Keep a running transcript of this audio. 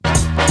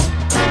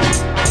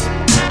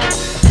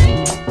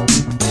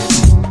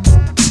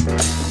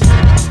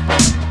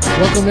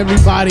Welcome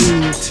everybody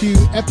to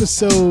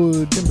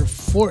episode number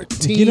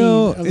 14. You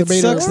know, of the it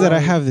Beta sucks Report. that I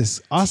have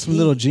this awesome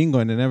little jingle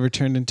and it never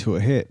turned into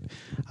a hit.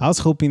 I was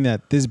hoping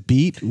that this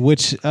beat,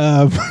 which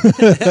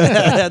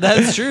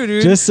That's true,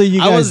 dude. just so you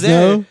I was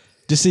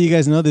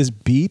guys know, this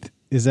beat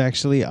is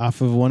actually off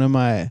of one of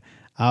my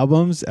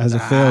albums as a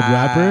failed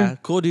rapper.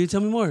 Cool, dude.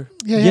 Tell me more.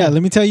 Yeah,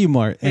 let me tell you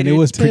more. And it dude,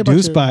 was tell me about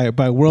produced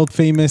by world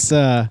famous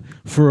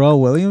Pharrell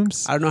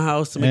Williams. I don't know how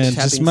else to make And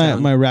tapping just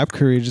sound. my rap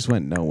career just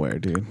went nowhere,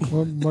 dude.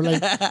 More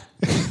like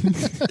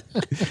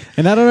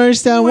And I don't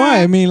understand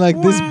why. I mean, like,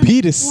 this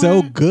beat is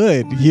so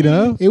good, you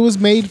know? it was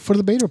made for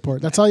the Beta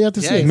Report. That's all you have to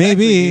Yeah, say. exactly.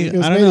 Maybe. It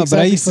was I don't made know. But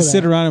I exactly used to for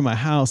sit that. around in my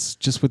house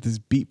just with this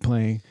beat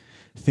playing,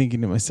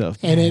 thinking to myself,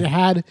 And it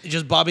had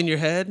Just bobbing your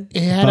head. a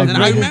Bob And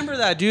I great- remember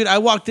that, dude. I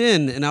walked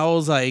in and I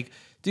was like,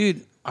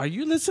 dude, are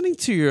you listening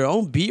to your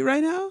own beat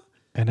right now?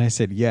 and I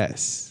said,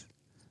 yes,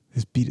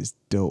 this beat is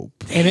dope.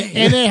 and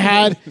it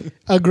had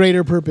a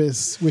greater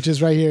purpose, which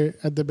is right here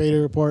at the Beta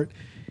Report.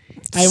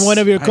 I'm one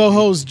of your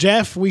co-hosts,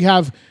 Jeff. We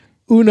have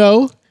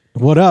Uno,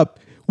 What up?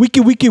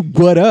 Wicked,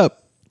 what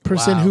up?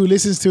 person Wow. who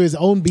listens to his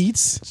own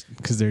beats.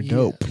 Because they're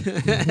dope.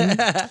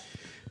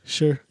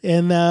 Sure.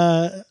 And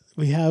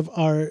we have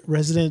our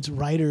resident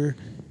writer,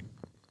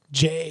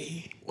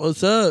 Jay.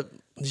 What's up?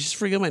 Did you just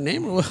forget my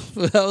name? Or what?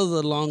 That was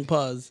a long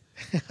pause.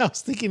 I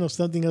was thinking of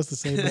something else to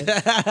say,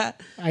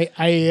 but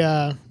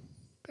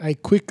I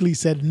quickly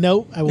said,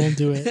 no, I won't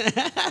do it.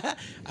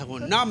 I will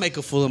not make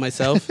a fool of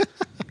myself.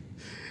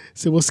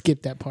 So we'll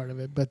skip that part of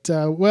it. But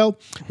well,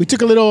 we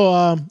took a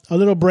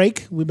little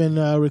break. We've been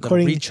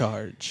recording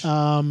Recharge.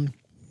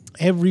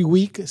 every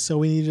week, so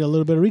we needed a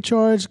little bit of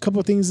recharge. A couple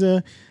of things,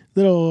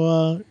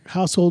 little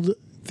household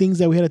things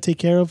that we had to take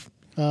care of.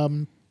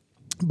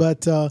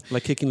 But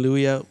Like kicking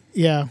Louis out.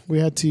 yeah, we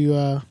had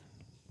to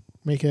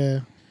make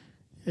a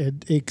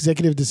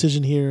executive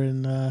decision here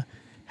and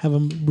have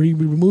him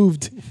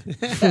removed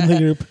from the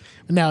group.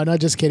 No, not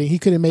just kidding. He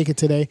couldn't make it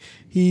today.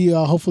 He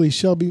hopefully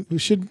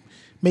should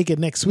make it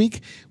next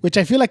week, which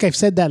I feel like I've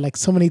said that like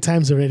so many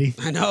times already.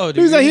 I know,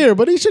 dude. He's not here,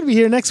 but he should be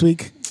here next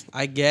week.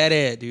 I get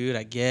it, dude.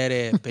 I get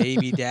it.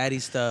 Baby daddy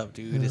stuff,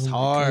 dude. It's Oh, my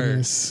hard.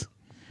 goodness.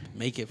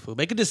 Make it, fool.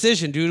 Make a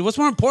decision, dude. What's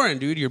more important,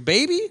 dude? Your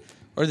baby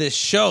or this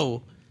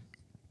show?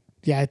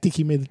 Yeah, I think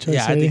he made the choice.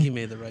 Yeah, I already. think he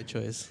made the right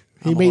choice.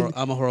 I'm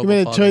a horrible He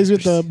made a father. choice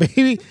with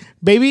the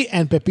baby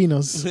and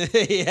pepinos.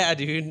 Yeah,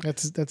 dude.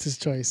 That's his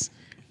choice.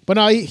 But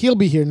no, he'll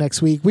be here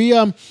next week. We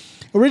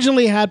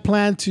originally had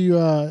planned to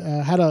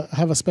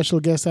have a special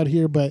guest out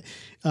here, but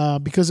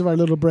because of our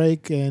little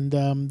break and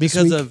this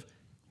Because week, of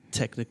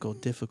technical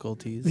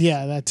difficulties.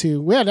 yeah, that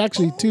too. We had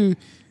actually two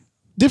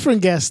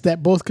different guests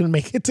that both couldn't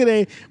make it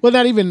today. Well,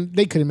 not even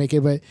they couldn't make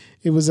it, but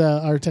it was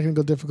our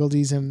technical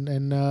difficulties and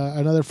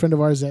another friend of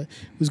ours that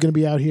was going to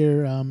be out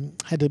here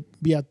had to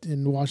be out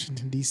in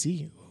Washington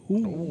D.C.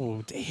 Ooh.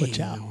 Oh, damn. Watch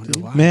out, I wonder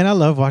dude. why. Man, I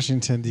love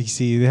Washington,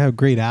 D.C. They have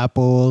great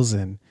apples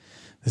and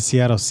the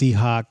Seattle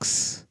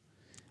Seahawks,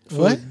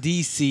 What?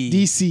 DC.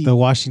 D.C. the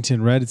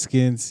Washington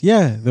Redskins.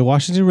 Yeah, the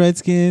Washington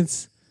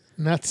Redskins,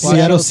 not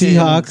Seattle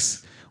Seattle,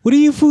 Seahawks. What are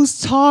you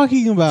fools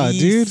talking about,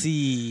 dude?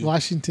 DC.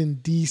 Washington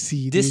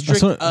D.C. dude. District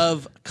That's what-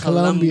 of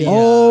Columbia. Columbia.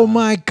 Oh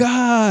my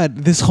God!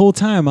 This whole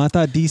time I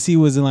thought DC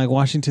was in like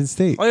Washington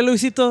State. Oye,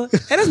 Luisito,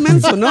 eres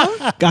menso, ¿no?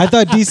 I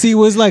thought DC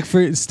was like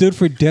stood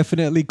for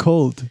definitely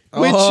cold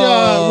Which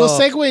Oh. will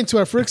segue into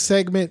our first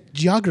segment,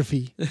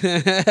 geography.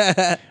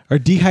 or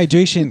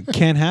dehydration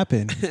can't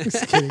happen.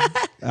 Just kidding.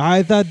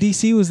 I thought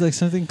DC was like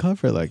something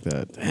clever like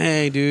that.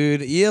 Hey,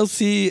 dude.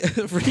 ELC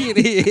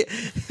free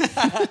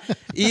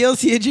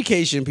ELC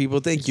education, people.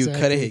 Thank you.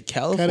 Exactly. Cut it,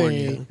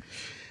 California. Cut it.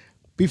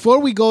 Before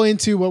we go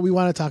into what we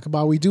want to talk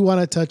about, we do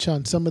want to touch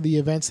on some of the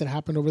events that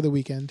happened over the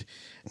weekend.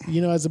 You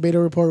know, as a Beta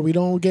Report, we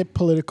don't get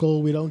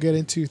political. We don't get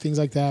into things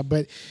like that.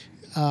 But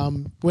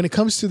when it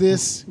comes to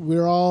this,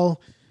 we're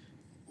all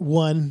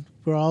one.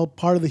 We're all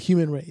part of the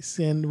human race.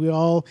 And we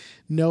all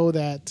know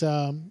that,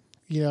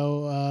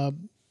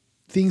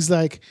 things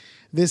like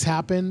this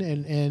happen.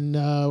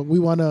 And we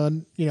want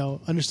to,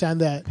 understand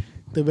that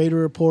the Beta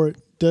Report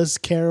does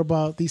care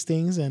about these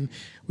things. And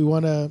we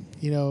want to,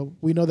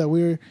 we know that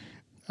we're,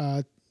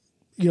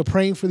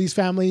 praying for these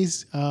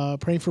families,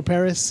 praying for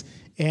Paris,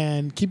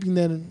 and keeping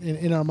them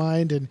in our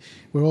mind. And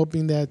we're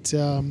hoping that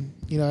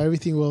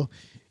everything will,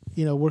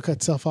 work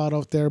itself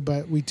out there.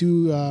 But we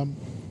do,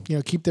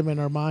 keep them in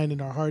our mind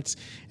and our hearts.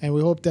 And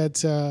we hope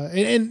that,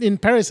 and in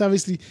Paris,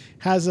 obviously,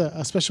 has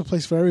a special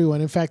place for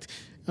everyone. In fact,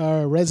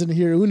 our resident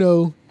here,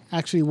 Uno,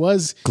 actually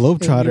was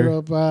Globetrotter. in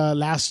Europe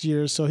last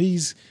year, so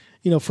he's,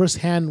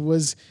 firsthand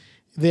was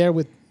there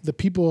with the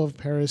people of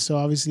Paris, so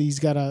obviously he's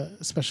got a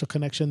special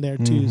connection there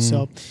too.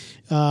 So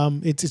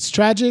it's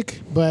tragic,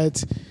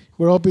 but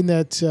we're hoping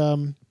that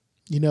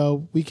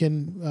we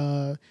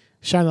can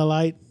shine a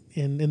light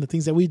in the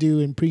things that we do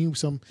and bring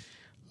some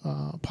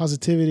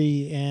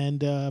positivity,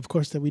 and of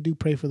course that we do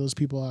pray for those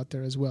people out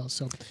there as well.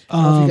 So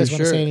I don't know if you guys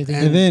want to say anything.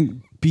 And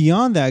then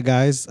beyond that,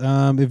 guys,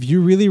 if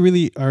you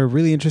really are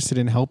really interested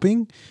in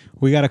helping,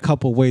 we got a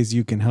couple ways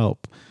you can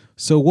help.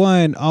 So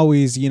one,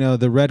 always,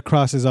 the Red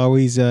Cross is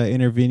always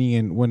intervening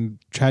and when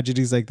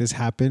tragedies like this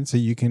happen, so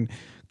you can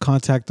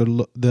contact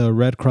the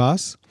Red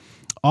Cross.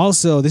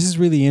 Also, this is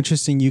really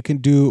interesting. You can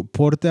do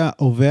porta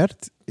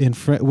ouverte in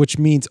which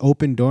means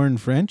open door in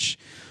French.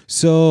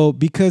 So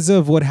because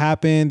of what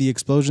happened, the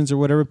explosions or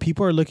whatever,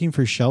 people are looking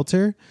for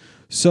shelter.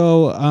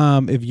 So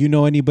if you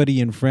know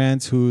anybody in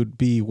France who would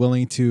be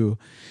willing to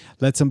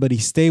let somebody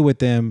stay with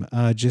them,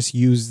 just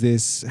use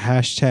this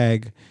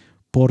hashtag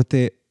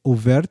porte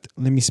ouverte.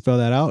 Let me spell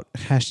that out.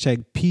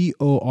 Hashtag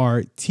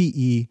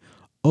PORTEOUVERTE.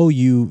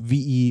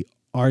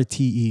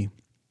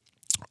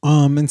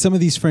 And some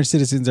of these French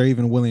citizens are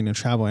even willing to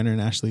travel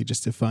internationally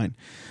just to find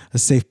a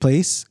safe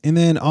place. And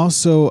then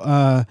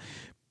also,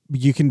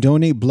 you can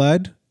donate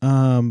blood.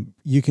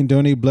 You can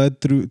donate blood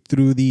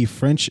through the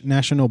French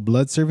National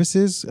Blood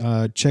Services.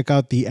 Check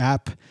out the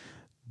app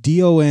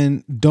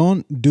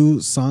Don du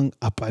Sang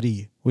à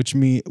Paris,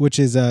 which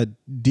is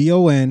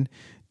DONDU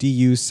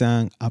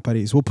Sang à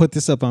Paris. We'll put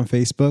this up on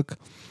Facebook.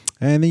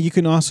 And then you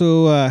can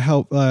also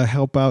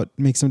help out,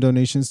 make some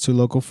donations to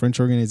local French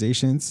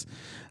organizations.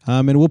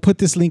 And we'll put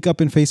this link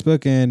up in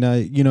Facebook, and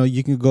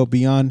you can go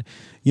beyond.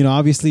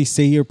 Obviously,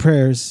 say your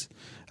prayers.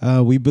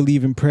 We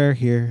believe in prayer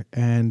here,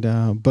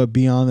 and but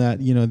beyond that,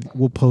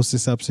 we'll post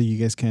this up so you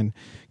guys can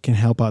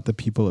help out the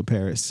people of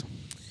Paris.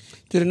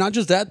 Dude, and not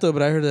just that though,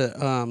 but I heard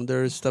that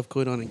there's stuff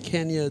going on in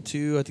Kenya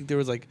too. I think there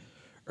was like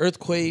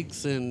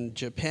earthquakes in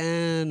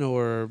Japan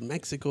or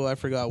Mexico. I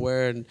forgot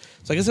where, and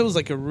so I guess it was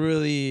like a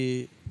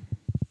really.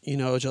 A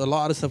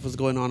lot of stuff was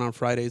going on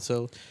Friday.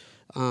 So,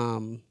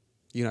 I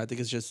think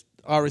it's just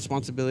our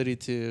responsibility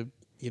to,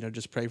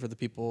 just pray for the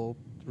people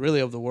really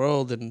of the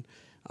world and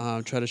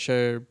try to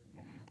share,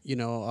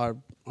 our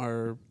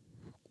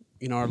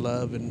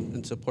love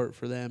and support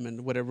for them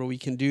and whatever we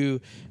can do.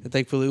 And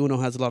thankfully, Uno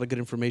has a lot of good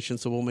information.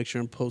 So we'll make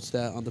sure and post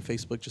that on the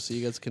Facebook just so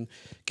you guys can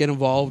get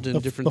involved in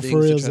different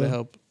things to try to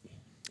help.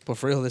 But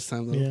for real this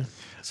time, though. Yeah.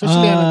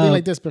 Especially on a thing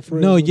like this, but for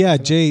real. No, yeah,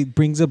 Jay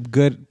brings up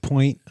good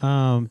point.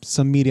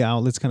 Some media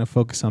outlets kind of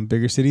focus on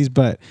bigger cities,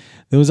 but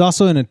there was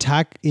also an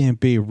attack in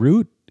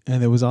Beirut,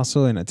 and there was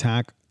also an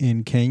attack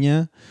in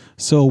Kenya.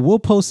 So we'll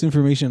post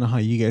information on how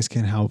you guys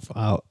can help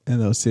out in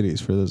those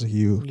cities for those of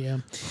you. Yeah.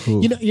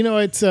 Who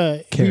it's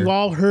care. We've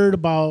all heard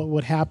about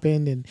what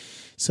happened and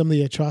some of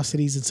the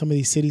atrocities in some of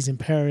these cities in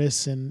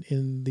Paris and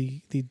in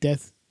the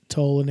death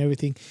toll and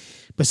everything.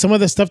 But some of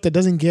the stuff that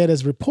doesn't get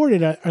as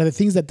reported are the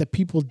things that the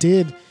people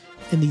did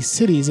in these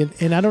cities.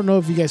 And I don't know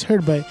if you guys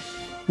heard, but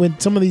when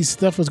some of these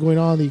stuff was going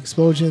on, the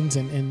explosions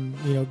and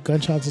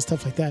gunshots and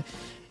stuff like that,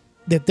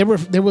 that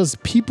there was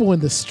people in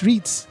the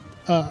streets,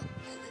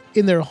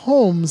 in their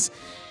homes,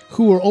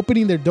 who were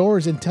opening their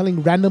doors and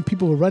telling random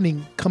people who were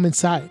running, come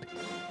inside.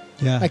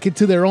 Yeah. Like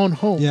into their own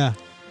home. Yeah.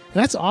 And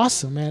that's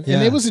awesome, man. Yeah,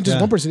 and it wasn't just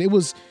yeah. one person. It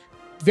was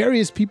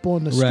various people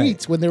in the Right.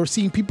 streets when they were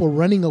seeing people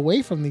running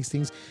away from these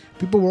things.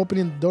 People were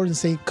opening the doors and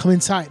saying, come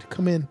inside,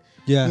 come in.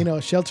 Yeah.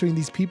 Sheltering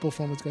these people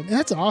from what's going on. And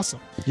that's awesome.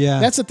 Yeah.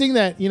 That's the thing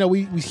that,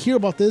 we hear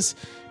about this,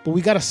 but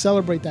we got to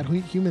celebrate that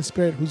human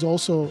spirit who's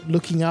also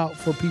looking out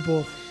for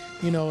people,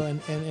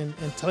 and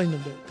telling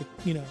them to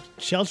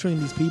sheltering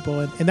these people.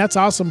 And that's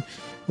awesome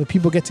when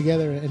people get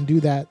together and do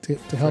that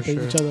to help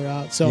each other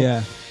out. So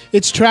yeah.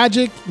 It's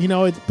tragic,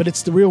 but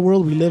it's the real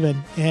world we live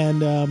in.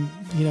 And,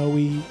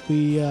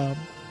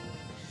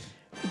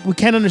 we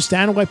can't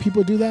understand why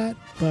people do that,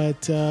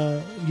 but,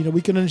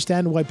 we can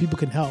understand why people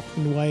can help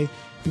and why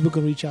people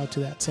can reach out to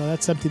that. So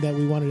that's something that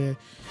we wanted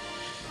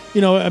to,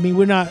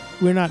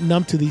 we're not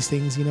numb to these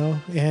things,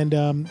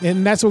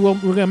 and that's what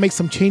we're going to make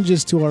some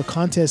changes to our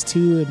contest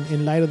too,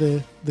 in light of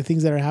the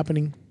things that are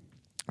happening.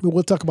 But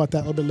we'll talk about that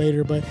a little bit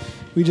later, but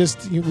we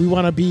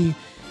want to be,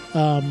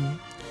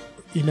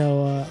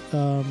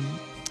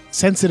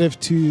 sensitive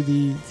to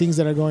the things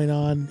that are going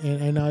on.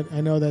 And I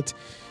know that,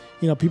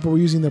 people were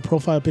using their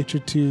profile picture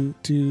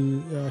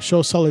to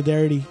show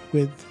solidarity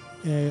with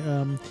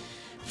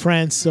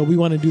France. So we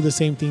want to do the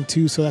same thing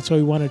too. So that's why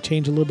we want to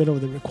change a little bit of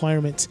the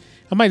requirements.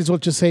 I might as well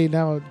just say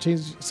now,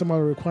 change some of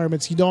our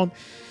requirements. You don't,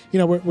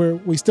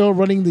 we're still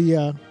running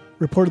the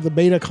report of the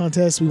beta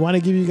contest. We want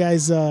to give you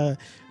guys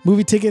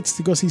movie tickets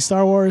to go see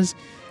Star Wars.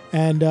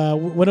 And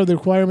one of the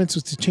requirements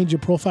was to change your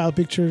profile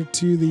picture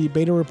to the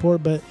beta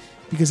report. But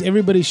because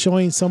everybody's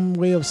showing some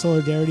way of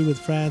solidarity with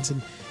France,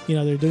 and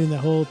they're doing the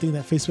whole thing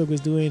that Facebook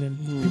was doing,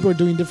 and people are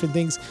doing different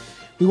things.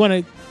 We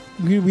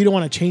don't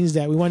want to change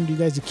that. We want you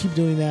guys to keep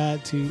doing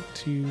that to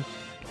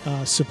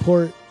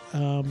support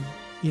the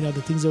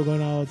things that are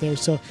going on out there.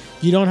 So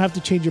you don't have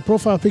to change your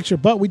profile picture,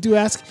 but we do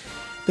ask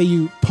that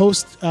you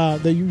post,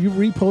 that you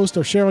repost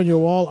or share on your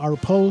wall our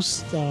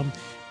posts.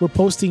 We're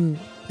posting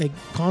like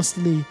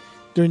constantly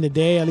during the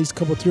day, at least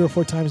 3 or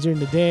 4 times during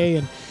the day,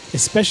 and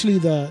especially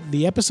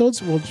the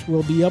episodes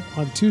will be up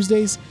on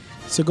Tuesdays.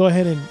 So go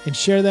ahead and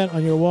share that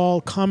on your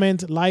wall,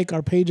 comment, like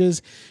our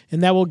pages,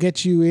 and that will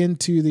get you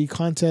into the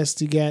contest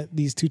to get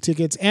these 2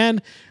 tickets.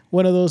 And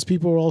one of those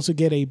people will also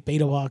get a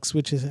beta box,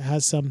 which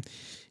has some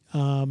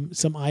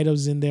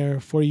items in there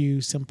for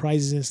you, some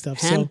prizes and stuff.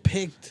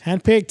 Handpicked.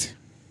 Handpicked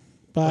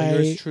by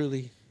yours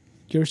truly.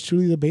 yours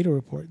truly, the Beta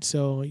Report.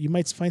 So you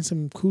might find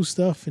some cool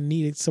stuff and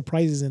neat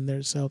surprises in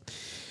there. So,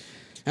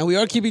 And we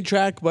are keeping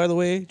track, by the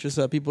way, just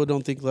so people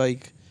don't think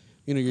like,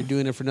 you're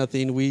doing it for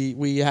nothing.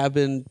 We have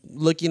been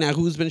looking at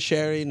who's been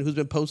sharing, who's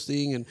been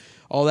posting, and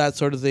all that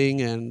sort of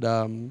thing.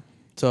 And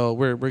so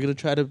we're gonna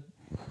try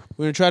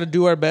to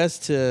do our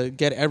best to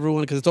get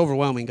everyone, because it's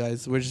overwhelming,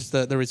 guys. We're just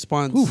the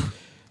response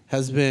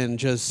has been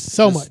just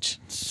so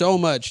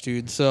much,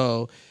 dude.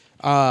 So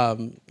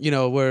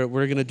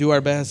we're gonna do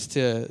our best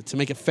to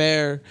make it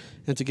fair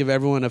and to give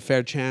everyone a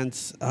fair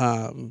chance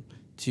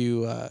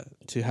to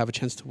have a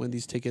chance to win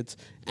these tickets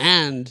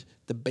and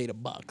the beta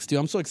box, dude.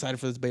 I'm so excited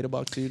for this beta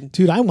box, dude.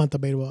 Dude, I want the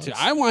beta box. Dude,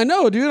 I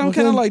know, dude. I'm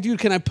kind of like, dude,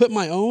 can I put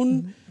my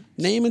own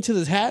name into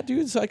this hat,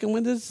 dude, so I can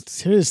win this?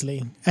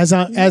 Seriously,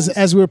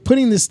 as we're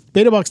putting this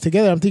beta box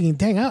together, I'm thinking,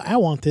 dang, I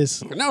want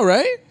this. I know,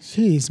 right?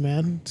 Jeez,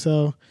 man.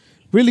 So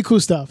really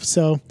cool stuff.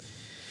 So,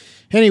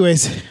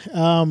 anyways,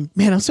 man,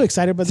 I'm so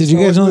excited about this. Did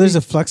you guys know movie. there's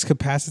a flux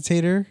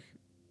capacitor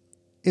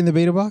in the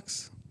beta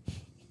box?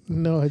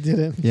 No, I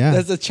didn't. Yeah.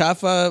 That's a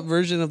chafa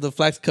version of the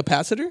flex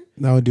capacitor.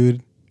 No,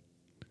 dude.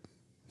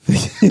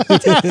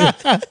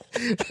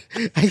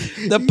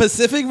 The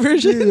Pacific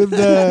version,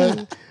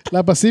 The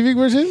La Pacific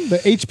version, the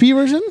HP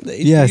version, the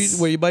HP, Yes.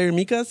 where you buy your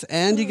micas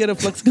and you get a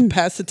flux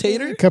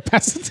capacitor.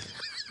 capacity.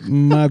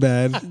 My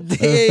bad. I thought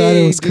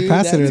Hey, it was dude,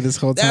 capacitor that's- this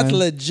whole time. That's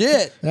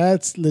legit.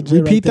 That's legit.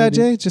 Repeat right there, that,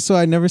 Jay, just so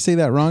I never say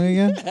that wrong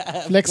again. dude.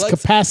 Flex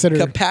capacitor.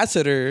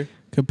 Capacitor,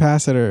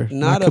 Capacitor.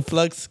 not a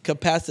flux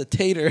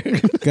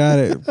capacitator. Got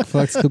it.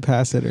 Flux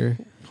capacitor.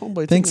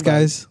 Homeboy, Thanks, think about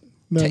guys.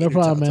 no tater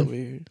problem, tots man. over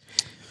here.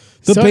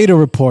 The So- beta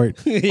report.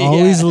 Yeah.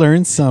 Always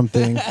learn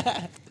something.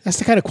 That's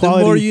the kind of The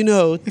quality. more you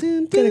know.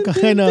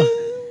 I know.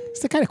 It's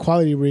the kind of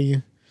quality we bring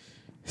you.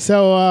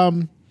 So,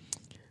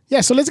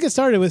 yeah. So let's get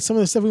started with some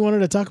of the stuff we wanted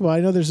to talk about. I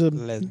know there's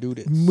Let's do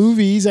this.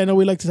 movies. I know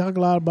we like to talk a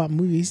lot about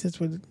movies. That's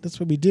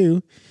what we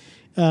do.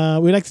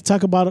 We like to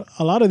talk about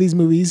a lot of these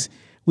movies.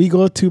 We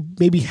go to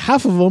maybe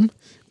half of them,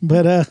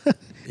 but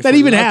If not we're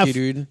even lucky, half.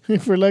 dude.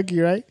 If we're lucky,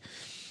 right?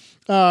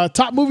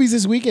 Top movies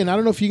this weekend. I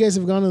don't know if you guys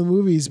have gone to the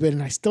movies, but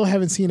I still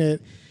haven't seen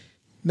it.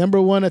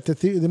 Number one at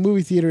the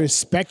movie theater is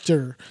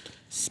Spectre.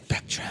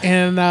 Spectra.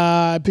 And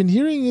I've been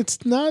hearing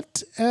it's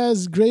not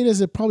as great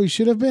as it probably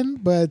should have been,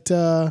 but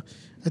I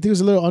think it was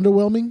a little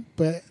underwhelming.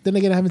 But then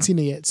again, I haven't seen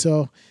it yet,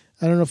 so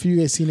I don't know if you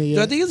guys seen it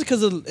yet. I think it's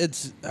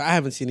because I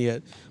haven't seen it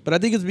yet, but I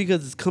think it's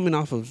because it's coming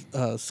off of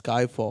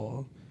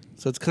Skyfall,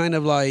 so it's kind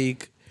of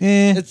like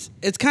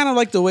it's kind of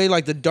like the way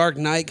like the Dark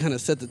Knight kind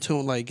of set the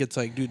tone. Like it's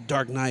like, dude,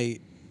 Dark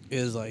Knight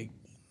is like,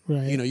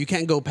 right. you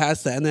can't go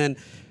past that. And then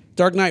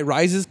Dark Knight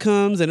Rises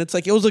comes, and it's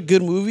like it was a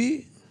good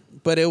movie,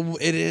 but it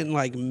didn't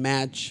like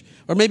match,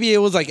 or maybe it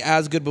was like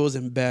as good but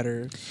wasn't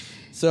better.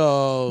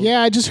 So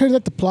Yeah, I just heard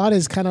that the plot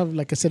is kind of,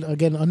 like I said,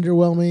 again,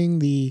 underwhelming.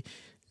 The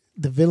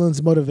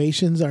villain's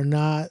motivations are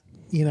not,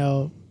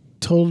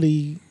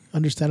 totally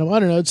understandable. I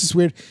don't know. It's just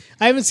weird.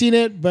 I haven't seen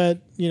it, but,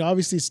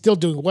 obviously it's still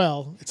doing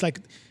well. It's like,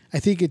 I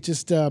think it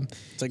just,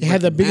 it's like it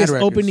had the breaking biggest mad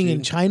records, opening in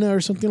dude. China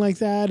or something like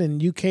that.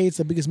 In UK, it's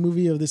the biggest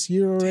movie of this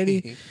year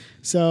already.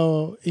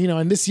 So,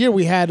 and this year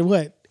we had,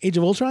 what, Age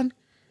of Ultron?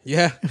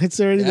 Yeah, It's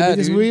already the Yeah,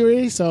 biggest dude. movie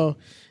already. So,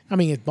 I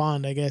mean, it's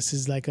Bond, I guess,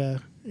 is like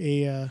a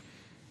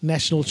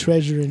national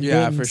treasure in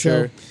yeah, Britain. for So,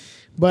 sure.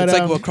 but It's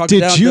like what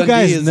Crocodile you Dundee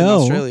guys is know-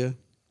 in Australia.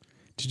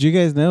 Did you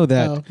guys know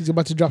that he's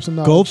about to drop some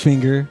knowledge.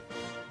 Goldfinger,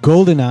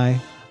 Goldeneye,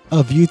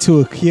 A View to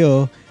a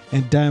Kill,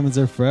 and Diamonds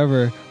Are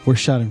Forever were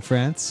shot in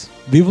France?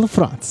 Vive La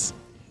France.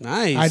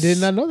 Nice. I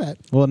did not know that.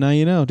 Well, now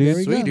you know, There dude.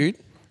 we Sweet, go. dude.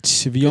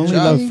 If you only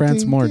job. love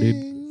France more,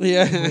 dude.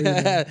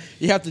 Yeah,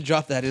 you have to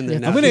drop that in there Yeah,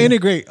 now. I'm gonna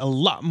integrate a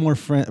lot more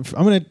French.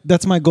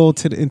 That's my goal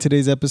in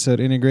today's episode.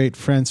 Integrate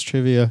French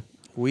trivia.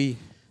 We.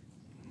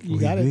 You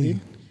got it, Oui, oui.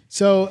 dude.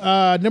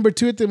 So number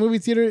 2 at the movie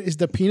theater is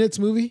the Peanuts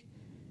movie.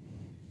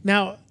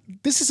 Now,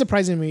 this is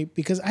surprising to me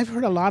because I've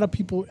heard a lot of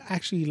people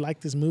actually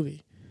like this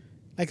movie.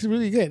 Like, it's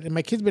really good. And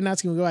my kid's been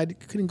asking me to go. I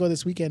couldn't go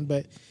this weekend,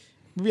 but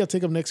maybe I'll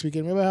take them next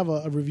weekend. Maybe I'll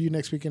have a review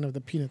next weekend of the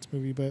Peanuts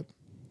movie. But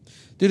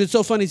Dude, it's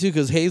so funny too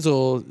because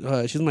Hazel,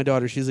 she's my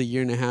daughter. She's a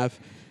year and a half.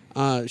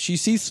 She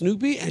sees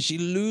Snoopy and she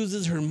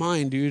loses her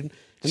mind, dude.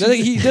 And then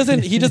he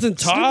doesn't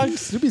talk.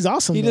 Snoopy's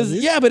awesome. He though, does,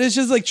 dude. yeah, but it's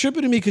just like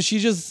tripping to me because she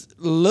just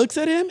looks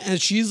at him and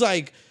she's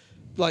like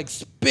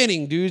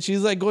spinning, dude.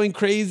 She's like going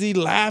crazy,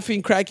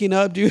 laughing, cracking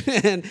up, dude.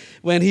 And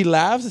when he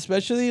laughs,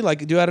 especially,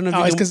 like, dude, I don't know if Oh,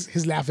 you it's can, because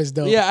his laugh is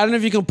dope. yeah, I don't know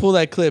if you can pull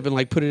that clip and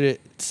like put it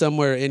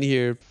somewhere in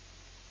here.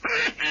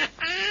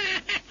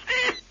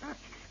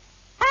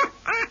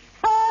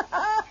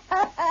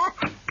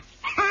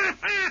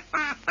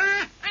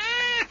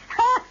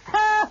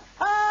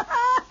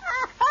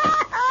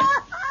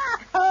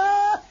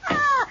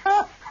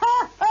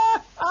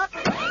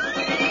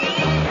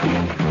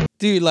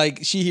 Dude, like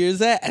she hears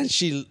that and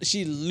she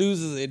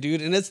loses it,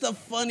 dude. And it's the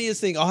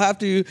funniest thing. I'll have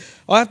to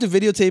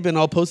videotape it and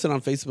I'll post it on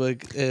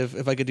Facebook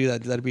if I could do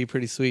that. That'd be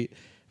pretty sweet.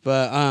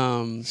 But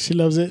She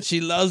loves it.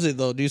 she loves it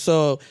though, dude.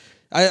 So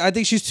I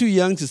think she's too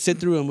young to sit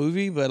through a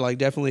movie, but like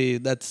definitely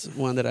that's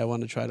one that I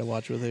want to try to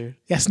watch with her.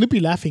 Yeah, Snoopy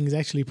laughing is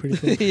actually pretty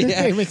cool.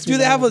 Yeah, It makes me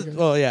dude, they have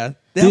laugh.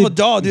 they have a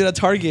doll, dude, at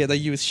Target that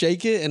you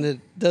shake it and it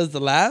does the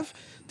laugh,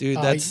 dude.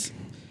 Oh, That's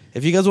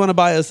if you guys want to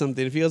buy us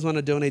something, if you guys want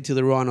to donate to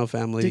the Ruano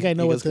family, I think I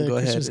know you what guys can the go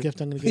Christmas ahead.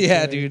 gift I'm gonna get.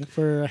 Yeah, for, dude.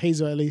 For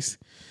Hazel at least.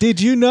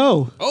 Did you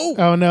know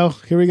Oh no!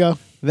 Here we go.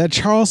 that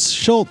Charles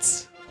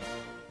Schultz,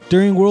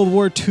 during World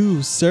War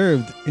II,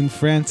 served in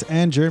France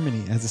and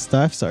Germany as a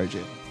staff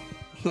sergeant?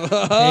 There you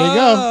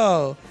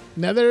go.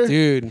 Another.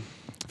 dude.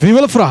 Vive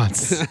la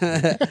France!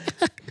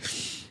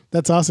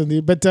 That's awesome,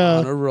 dude. But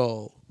On a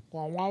roll.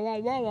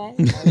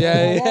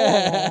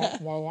 Yeah.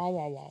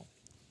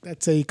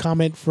 That's a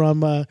comment from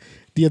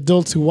the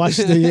adults who watched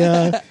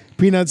the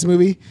Peanuts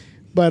movie.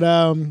 But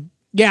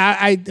yeah,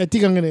 I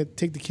think I'm gonna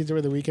take the kids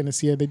over the weekend to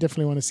see it. They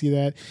definitely want to see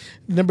that.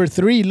 Number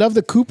 3, Love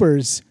the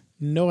Coopers.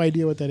 No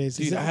idea what that is.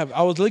 Dude, Is that,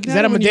 I was looking is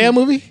at that a it when Medea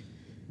movie?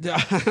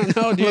 I don't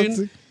know,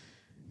 dude.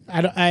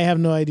 I have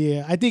no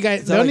idea. I think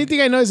the only like-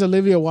 thing I know is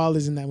Olivia Wilde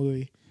is in that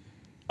movie.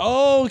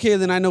 Oh, okay,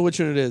 then I know which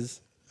one it is.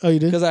 Oh, you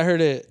did? Because I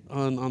heard it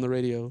on the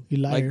radio. You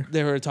liar. Like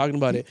they were talking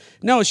about it.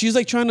 No, she's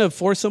like trying to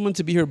force someone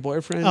to be her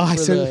boyfriend. Oh, I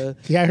for said.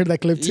 Yeah, I heard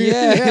that clip too.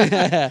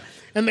 Yeah.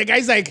 And the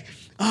guy's like,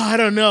 "Oh, I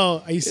don't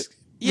know." Yeah,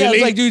 really?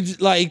 it's like, dude,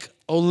 like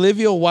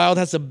Olivia Wilde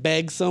has to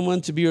beg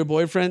someone to be her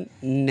boyfriend.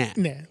 Nah.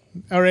 Nah.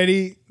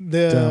 Already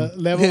the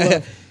Dumb. level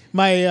of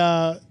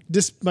my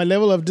my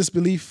level of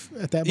disbelief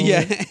at that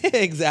moment Yeah,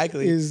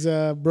 exactly. is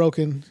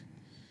broken.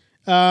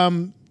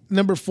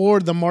 Number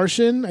 4, The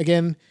Martian.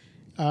 Again,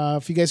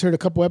 if you guys heard a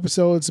couple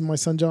episodes, my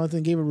son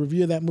Jonathan gave a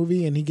review of that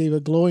movie, and he gave a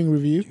glowing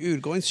review.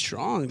 Dude, going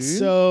strong, dude.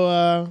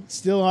 So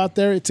still out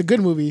there. It's a good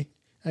movie.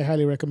 I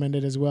highly recommend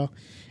it as well.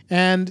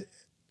 And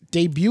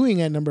debuting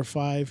at number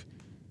 5,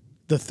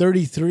 The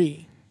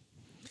 33.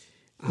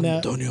 Now-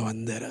 Antonio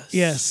Banderas.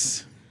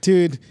 Yes,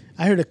 dude.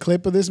 I heard a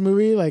clip of this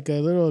movie, like a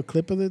little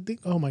clip of the thing.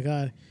 Oh my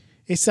god,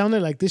 it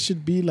sounded like this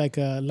should be like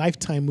a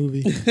Lifetime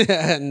movie.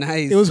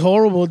 Nice. It was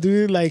horrible,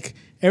 dude. Like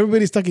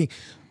everybody's talking.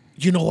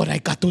 You know what I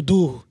got to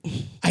do?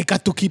 I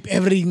got to keep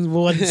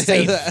everyone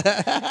safe.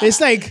 It's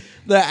like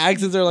the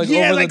accents are like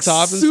yeah, over like the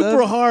top and super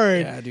stuff.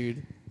 hard. Yeah,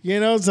 dude. You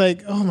know, it's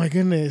like oh my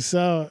goodness.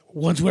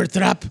 Once we're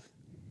trapped,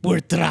 we're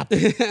trapped.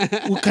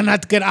 We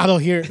cannot get out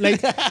of here.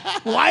 Like,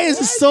 why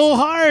is it so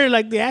hard?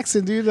 Like the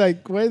accent, dude.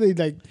 Like, why are they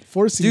like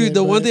forcing? Dude, it,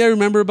 the one but- thing I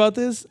remember about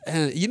this,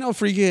 and you know,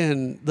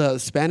 freaking the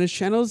Spanish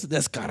channels,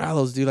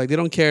 descarados, dude. Like they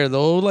don't care.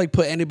 They'll like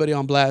put anybody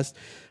on blast.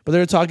 But they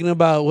were talking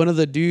about one of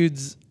the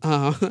dudes.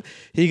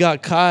 He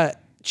got caught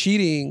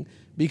cheating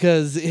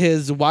because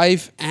his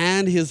wife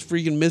and his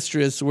freaking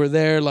mistress were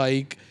there,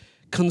 like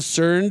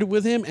concerned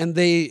with him, and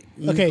they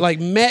Okay. like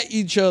met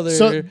each other.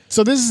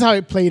 So this is how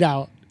it played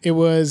out. It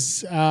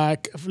was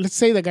let's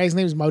say the guy's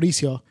name is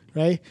Mauricio,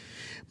 right?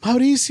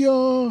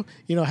 Mauricio,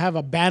 have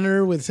a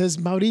banner with says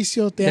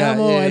Mauricio, te Yeah,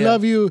 amo, yeah, I yeah.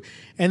 love you,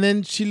 and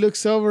then she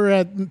looks over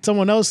at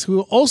someone else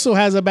who also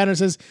has a banner that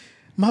says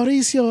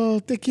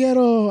Mauricio, te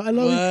quiero, I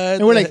love you, What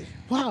and we're the- like,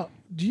 wow,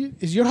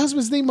 is your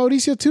husband's name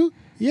Mauricio too?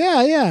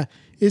 Yeah.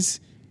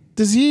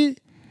 Does he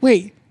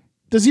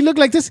look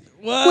like this?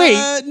 What? Wait,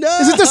 No,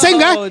 is it the same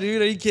guy?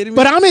 dude, are you kidding me?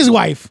 But I'm his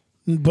wife.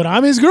 But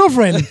I'm his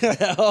girlfriend.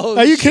 Oh,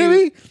 Are you shoot. kidding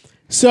me?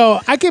 So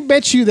I can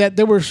bet you that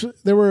there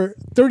were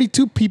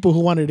 32 people who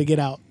wanted to get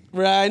out.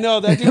 Right, I know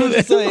that dude was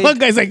just like One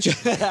guy's like,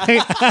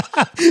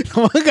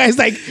 one guy's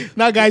like,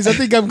 no, guys, I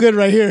think I'm good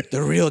right here.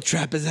 the real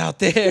trap is out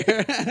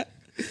there.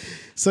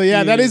 So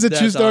yeah, that Dude, is a true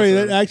that's story.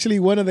 awesome. That actually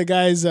one of the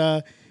guys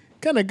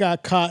kind of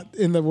got caught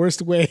in the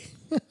worst way.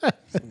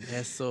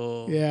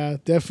 Eso. Yeah,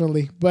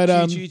 definitely. But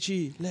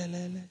Chi. La,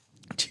 la, la.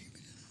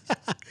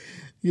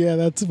 yeah,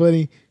 that's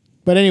funny.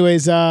 But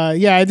anyways, yeah,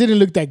 it didn't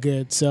look that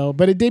good. So,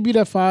 but it debuted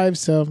at 5.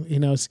 So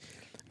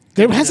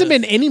there hasn't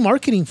been any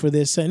marketing for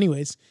this.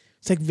 Anyways,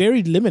 it's like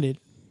very limited.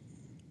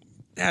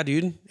 Yeah,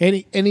 dude.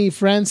 Any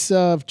France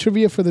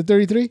trivia for the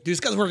 33? Dude, this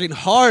guy's working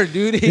hard,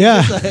 dude. He's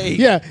Yeah. just like,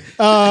 Yeah,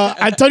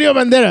 Antonio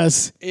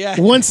Banderas Yeah.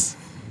 once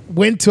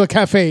went to a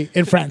cafe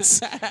in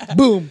France.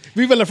 Boom,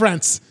 Vive La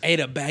France. ate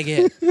a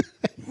baguette.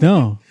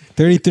 No,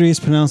 33 is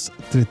pronounced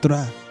 33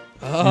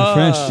 in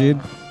French, dude.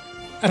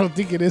 I don't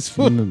think it is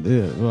food.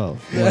 Yeah, well,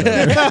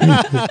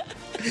 whatever.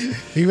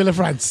 Vive La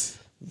France.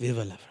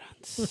 Viva la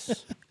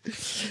France.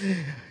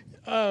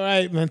 All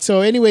right, man. So,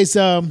 anyways,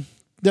 now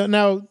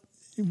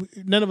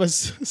none of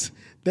us.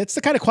 That's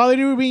the kind of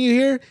quality we're bringing you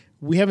here.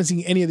 We haven't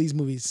seen any of these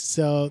movies,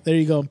 so there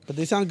you go. But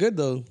they sound good,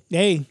 though.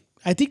 Hey,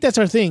 I think that's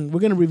our thing. We're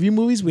gonna review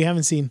movies we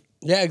haven't seen.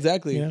 Yeah,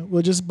 exactly. Yeah,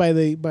 we'll just by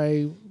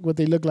what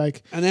they look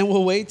like, And then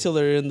we'll wait till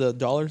they're in the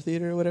dollar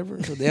theater or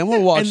whatever. So then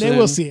we'll watch and then them.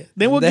 we'll see it.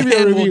 Then we'll And give you a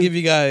then review. we'll give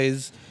you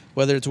guys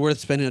whether it's worth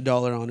spending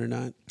 $1 on or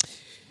not.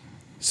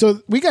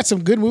 So we got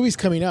some good movies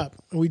coming up.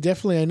 We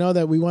definitely, I know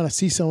that we want to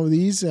see some of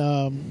these,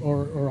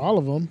 or all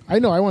of them. I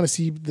know I want to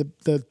see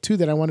the 2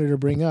 that I wanted to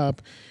bring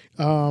up.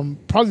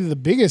 Probably the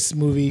biggest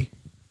movie,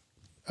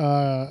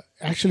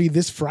 actually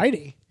this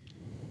Friday.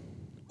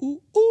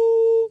 Ooh,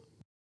 ooh.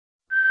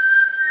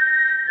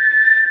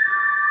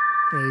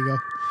 There you go.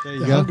 There you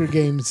The go. Hunger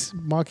Games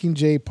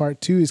Mockingjay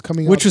Part 2 is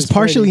coming out. Which was this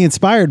partially Friday.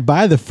 inspired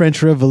by the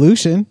French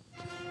Revolution.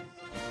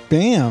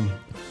 Bam.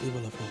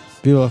 Vive La France.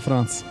 Vive la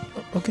France.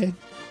 Okay.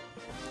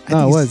 I No,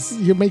 think it was.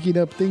 You're making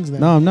up things now.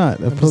 No, I'm not.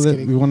 I'm just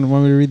kidding. You want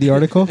me to read the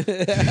article?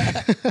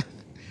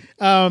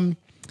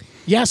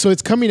 Yeah, so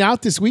it's coming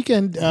out this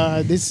weekend.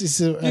 This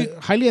is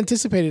highly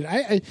anticipated.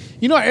 I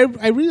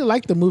really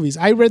like the movies.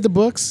 I read the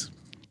books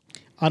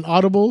on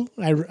Audible.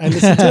 I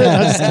listened to it. I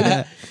was just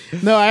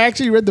kidding. No, I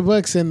actually read the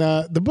books, and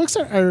the books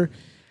are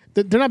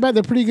they're not bad.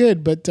 They're pretty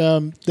good, but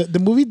the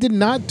movie did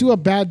not do a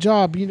bad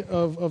job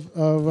of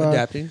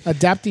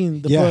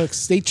adapting the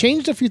books. They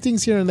changed a few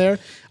things here and there.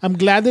 I'm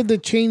glad that they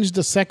changed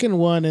the second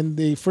one and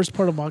the first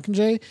part of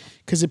Mockingjay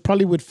because it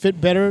probably would fit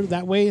better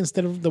that way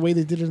instead of the way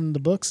they did it in the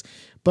books.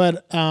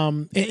 But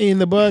in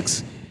the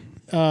books,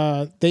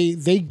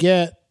 they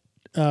get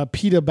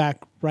PETA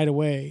back right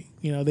away.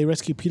 You know, they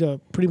rescue PETA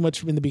pretty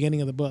much in the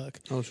beginning of the book.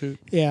 Oh shoot!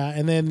 Yeah,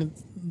 and then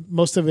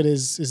most of it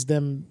is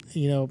them,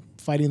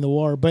 fighting the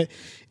war. But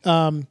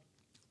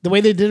the way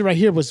they did it right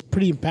here was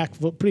pretty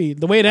impactful.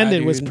 The way it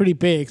ended was pretty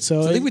big.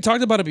 So I think we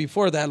talked about it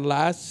before. That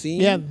last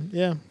scene,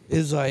 yeah,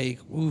 is like,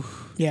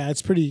 oof. yeah.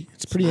 It's pretty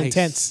nice.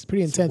 intense.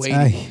 Pretty intense.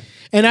 weighty.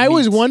 And I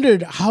always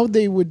wondered how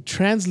they would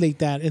translate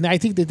that, and I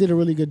think they did a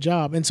really good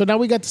job. And so now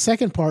we got the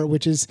second part,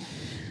 which is,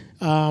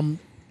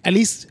 at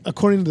least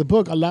according to the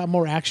book, a lot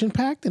more action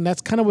packed, and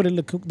that's kind of what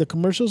the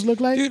commercials look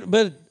like. Dude,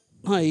 but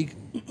like,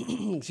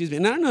 excuse me,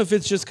 and I don't know if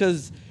it's just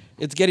because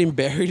it's getting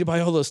buried by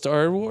all the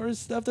Star Wars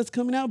stuff that's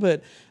coming out,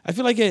 but I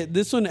feel like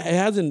this one it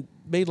hasn't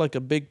made like a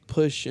big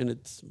push in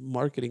its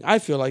marketing. I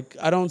feel like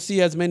I don't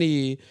see as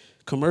many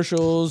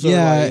commercials.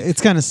 Yeah, or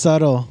it's kind of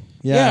subtle.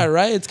 Yeah,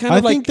 right. It's kind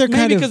of like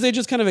maybe because they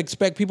just kind of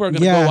expect people are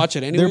going to go watch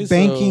it anyway. They're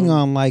banking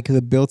on like the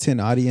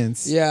built-in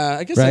audience. Yeah,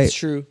 I guess right? that's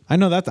true. I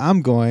know that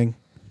I'm going.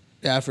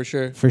 Yeah, for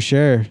sure. For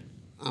sure.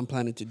 I'm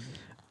planning to.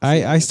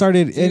 I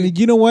started, and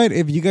you know what?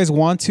 If you guys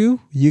want to,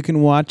 you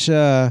can watch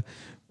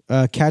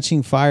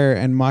Catching Fire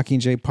and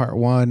Mockingjay Part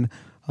 1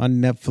 on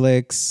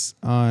Netflix,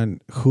 on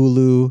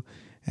Hulu,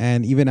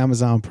 and even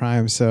Amazon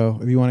Prime. So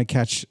if you want to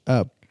catch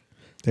up,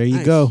 there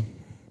you go.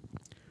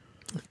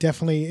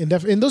 Definitely, and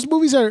those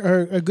movies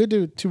are good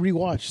to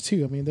rewatch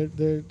too. I mean,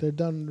 they're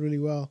done really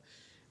well.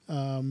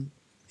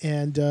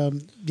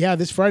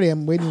 This Friday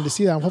I'm waiting to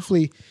see that.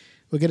 Hopefully,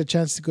 we'll get a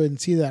chance to go ahead and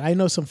see that. I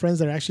know some friends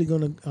that are actually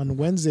going to on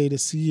Wednesday to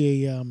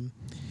see a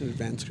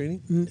advanced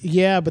screening.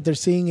 Yeah, but they're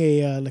seeing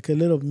a like a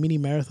little mini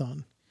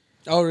marathon.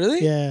 Oh,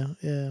 really? Yeah.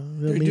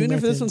 They're doing it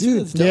for this one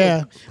too.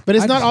 Yeah, but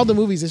it's not all the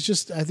movies. It's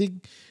just I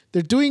think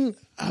they're doing.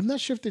 I'm not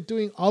sure if they're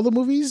doing all the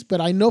movies, but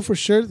I know for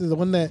sure that the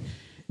one that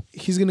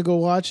he's gonna go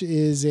watch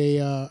is a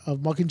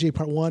Mockingjay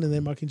Part 1 and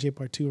then Mockingjay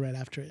Part 2 right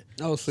after it.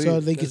 Oh, sweet.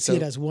 So they could see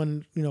it as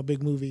one,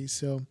 big movie.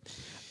 So,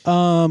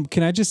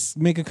 can I just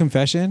make a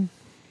confession?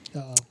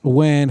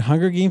 When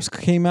Hunger Games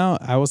came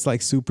out, I was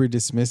like super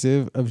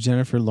dismissive of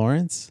Jennifer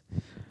Lawrence.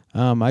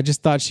 I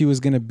just thought she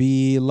was gonna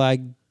be like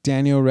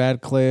Daniel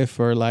Radcliffe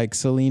or like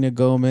Selena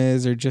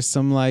Gomez or just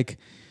some like,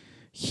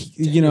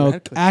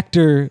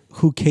 actor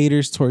who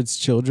caters towards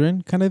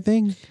children kind of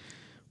thing.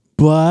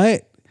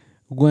 But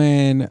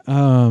when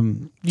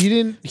you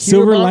didn't hear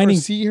Silver about Lining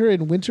or see her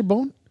in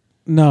Winterbone?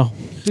 No.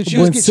 Dude, she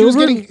was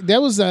getting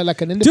that was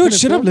like an independent. Dude,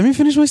 shut film. up. Let me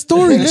finish my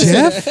story,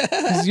 Jeff.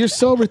 You're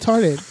so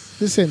retarded.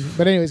 Listen,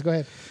 but anyways, go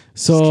ahead.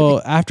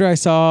 So after I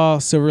saw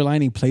Silver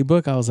Lining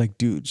Playbook, I was like,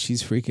 dude,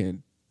 she's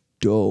freaking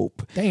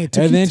dope. Dang,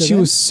 and then she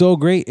was so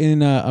great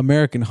in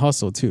American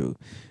Hustle too.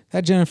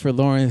 That Jennifer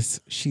Lawrence,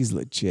 she's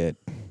legit.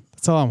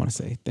 That's all I want to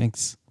say.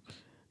 Thanks.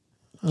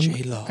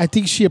 J-Lo. I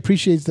think she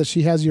appreciates that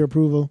she has your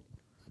approval.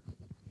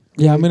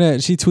 Yeah,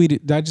 she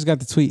tweeted. I just got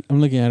the tweet. I'm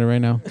looking at it right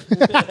now.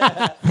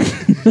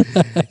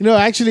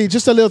 Actually,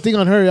 just a little thing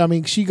on her. I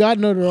mean, she got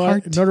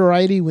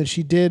notoriety when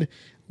she did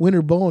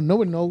Winterbone. No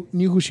one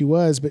knew who she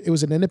was, but it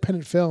was an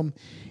independent film,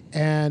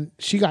 and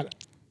she got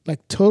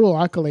like total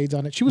accolades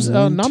on it. She was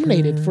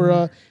nominated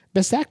for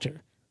Best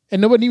Actor, and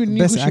nobody even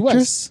knew who she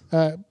was.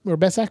 Or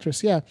Best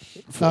Actress, yeah.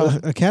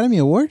 Academy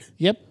Award?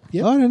 Yep.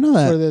 Oh, I didn't know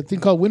that. For the thing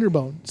called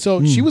Winterbone.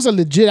 So she was a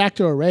legit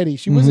actor already.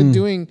 She wasn't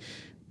doing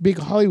big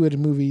Hollywood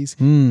movies.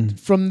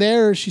 From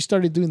there, she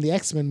started doing the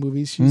X-Men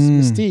movies. She's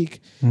Mystique.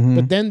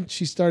 But then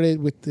she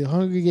started with the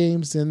Hunger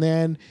Games, and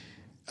then,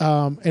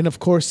 and of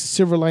course,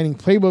 Silver Lining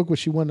Playbook,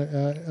 which she won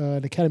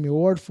an Academy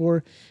Award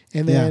for.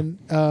 And then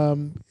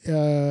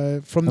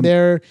from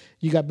there,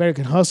 you got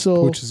American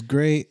Hustle, which is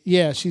great.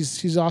 Yeah,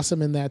 she's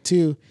awesome in that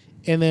too.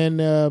 And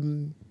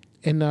then,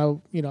 and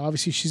now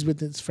obviously she's with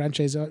this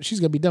franchise. She's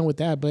gonna be done with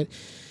that,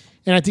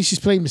 and I think she's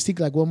playing Mystique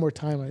like one more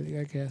time.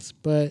 I guess,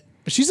 but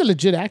she's a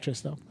legit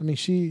actress though. I mean,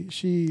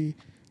 she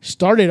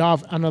started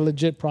off on a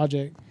legit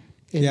project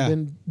and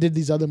then did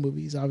these other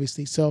movies,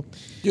 obviously. So,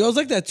 Dude, I was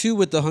like that too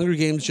with the Hunger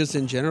Games, just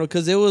in general,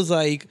 because it was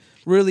like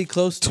really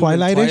close to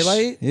Twilight-ish?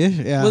 Twilight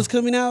Yeah. was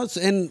coming out,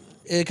 and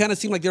it kind of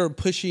seemed like they were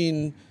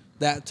pushing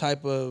that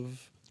type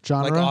of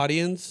genre like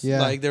audience.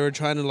 Yeah. Like they were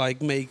trying to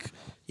like make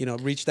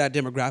reach that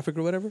demographic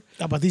or whatever.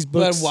 About these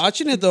books. But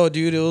watching it though,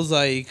 dude, it was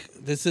like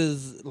this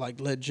is like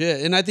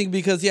legit, and I think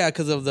because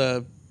of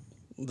the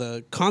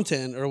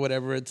content or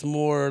whatever, it's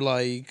more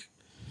like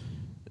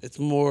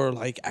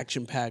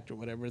action packed or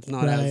whatever. It's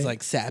not as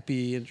like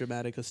sappy and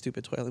dramatic as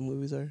stupid Twilight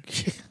movies are.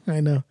 I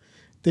know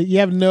that you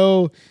have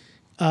no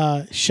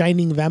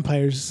shining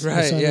vampires.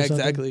 Right? Yeah,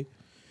 exactly.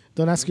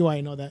 Don't ask me why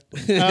I know that.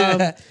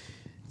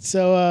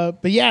 So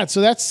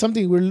that's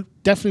something we're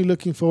definitely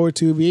looking forward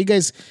to. If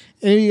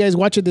any of you guys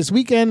watch it this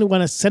weekend,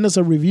 want to send us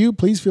a review,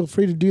 please feel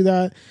free to do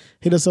that.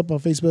 Hit us up on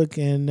Facebook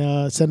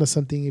and send us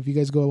something if you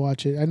guys go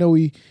watch it. I know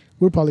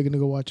we're probably going to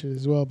go watch it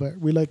as well, but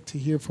we like to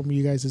hear from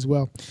you guys as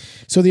well.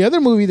 So the other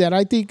movie that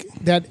I think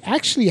that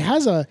actually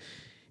has if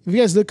you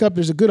guys look up,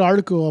 there's a good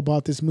article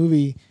about this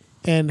movie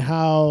and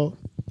how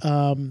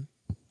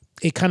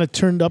it kind of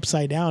turned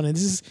upside down. And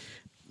this is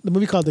the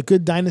movie called The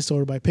Good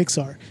Dinosaur by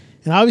Pixar.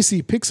 And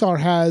obviously Pixar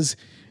has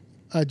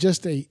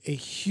just a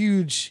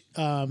huge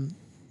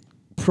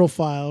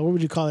profile. What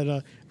would you call it?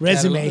 A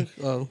resume.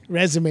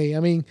 Resume. I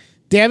mean,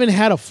 they haven't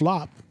had a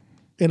flop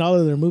in all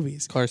of their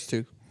movies. Cars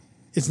 2.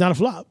 It's not a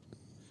flop.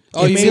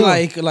 Oh, you mean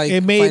like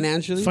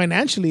financially?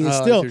 Financially, it's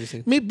still.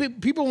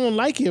 People won't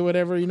like it,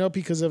 whatever,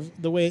 because of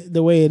the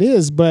way it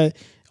is. But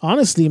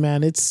honestly,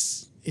 man,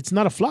 it's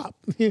not a flop.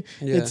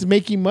 It's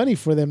making money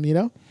for them,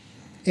 And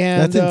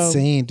that's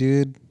insane,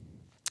 dude.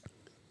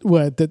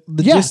 What?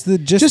 Just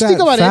think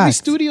about every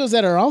studios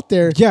that are out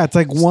there. Yeah, it's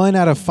like 1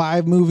 out of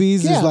 5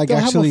 movies is like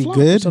actually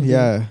good.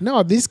 Yeah.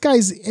 No, these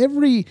guys I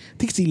think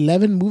it's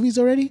 11 movies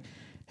already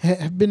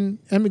have been.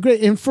 I mean,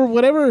 great. And for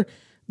whatever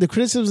the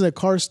criticisms that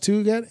Cars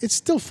 2 get, it's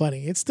still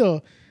funny.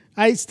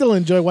 I still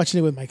enjoy watching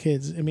it with my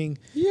kids. I mean,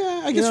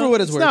 yeah, I guess for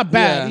what it's worth, it's not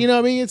bad. Yeah. You know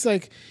what I mean? It's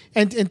like,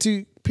 and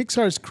to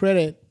Pixar's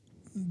credit,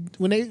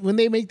 when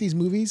they make these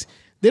movies,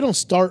 they don't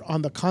start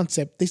on the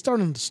concept. They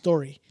start on the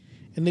story.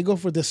 And they go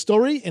for the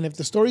story, and if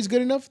the story's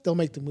good enough, they'll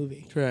make the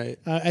movie. Right.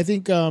 I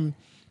think and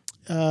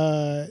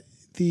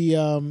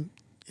the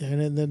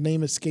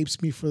name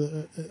escapes me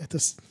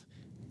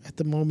at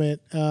the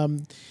moment.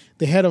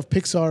 The head of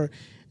Pixar,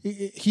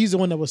 he's the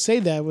one that will say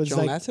that was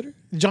John Lasseter.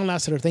 John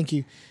Lasseter, thank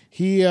you.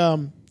 He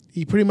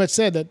pretty much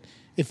said that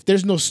if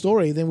there's no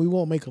story, then we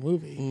won't make a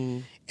movie.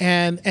 Mm.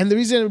 And the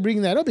reason I'm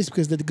bringing that up is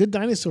because the Good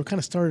Dinosaur kind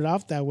of started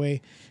off that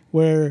way,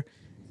 where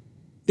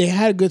they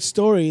had a good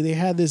story. They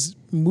had this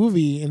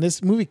movie, and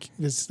this movie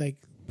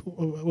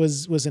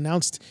was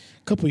announced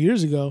a couple of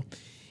years ago,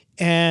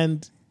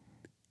 and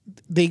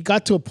they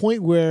got to a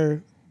point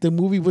where the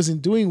movie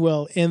wasn't doing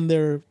well in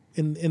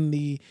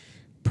the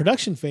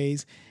production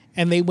phase,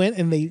 and they went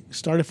and they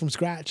started from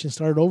scratch and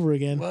started over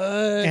again. What?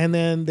 And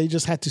then they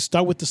just had to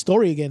start with the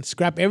story again,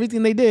 scrap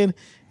everything they did,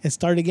 and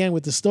start again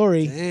with the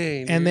story.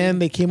 Dang, and then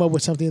they came up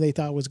with something they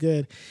thought was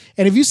good.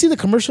 And if you see the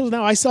commercials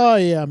now, I saw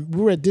we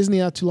were at Disney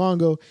not too long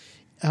ago.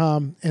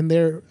 And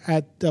they're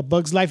at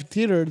Bugs Life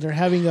Theater. They're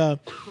having a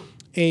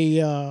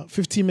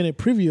 15-minute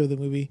preview of the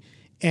movie,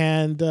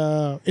 and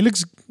it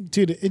looks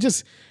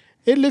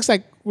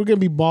like we're gonna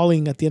be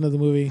bawling at the end of the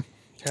movie.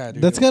 Yeah,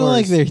 dude, that's kind of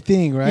like their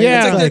thing, right?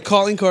 Yeah, it's like their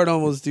calling card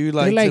almost, dude.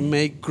 Like to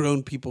make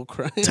grown people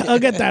cry.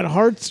 Tug at that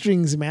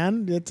heartstrings,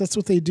 man. That's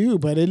what they do.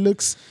 But it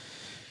looks,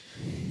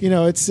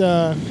 it's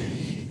a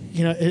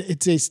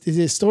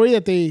story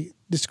that they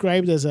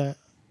described as a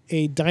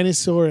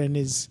dinosaur and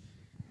his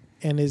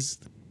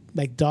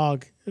like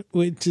dog,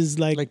 which is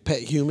like pet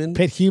human,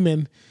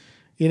 and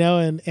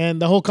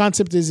the whole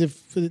concept is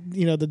if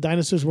the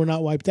dinosaurs were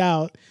not wiped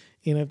out,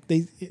 if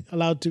they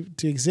allowed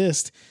to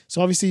exist. So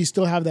obviously you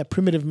still have that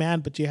primitive man,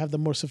 but you have the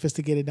more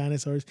sophisticated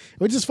dinosaurs,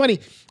 which is funny.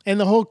 And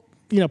the whole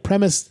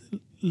premise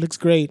looks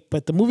great,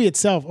 but the movie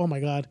itself, oh my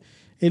god,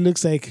 it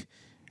looks like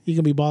you're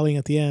gonna be bawling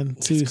at the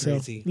end too. It's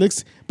crazy. So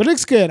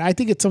looks good. I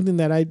think it's something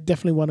that I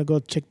definitely want to go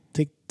take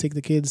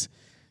the kids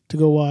to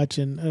go watch,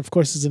 and of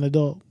course as an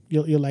adult.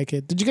 You'll like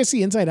it. Did you guys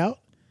see Inside Out?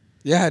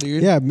 Yeah,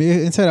 dude. Yeah,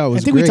 Inside Out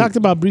was I think great. we talked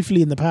about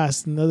briefly in the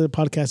past in other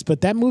podcasts, but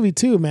that movie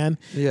too, man.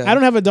 Yeah. I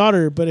don't have a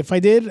daughter, but if I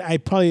did, I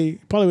probably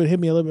would hit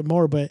me a little bit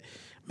more. But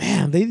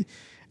man,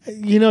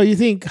 you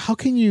think, how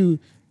can you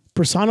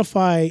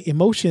personify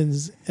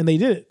emotions? And they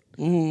did it.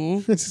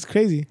 Mm-hmm. It's just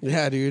crazy.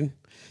 Yeah, dude.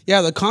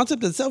 Yeah, the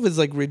concept itself is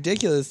like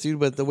ridiculous, dude.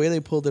 But the way they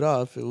pulled it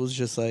off, it was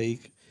just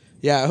like,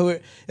 yeah,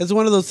 it's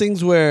one of those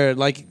things where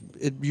like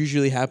it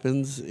usually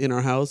happens in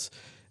our house.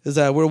 Is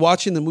that we're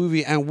watching the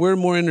movie and we're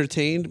more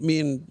entertained,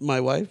 me and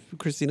my wife,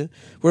 Christina,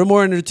 we're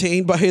more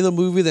entertained by the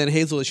movie than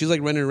Hazel. She's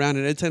like running around,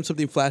 and anytime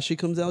something flashy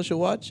comes out, she'll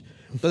watch.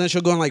 But then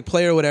she'll go and like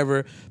play or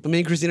whatever. But me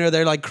and Christina are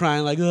there like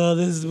crying, like, oh,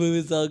 this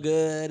movie's so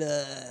good. Dude,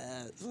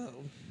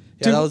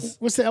 that was.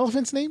 What's the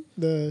elephant's name?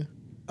 Dude.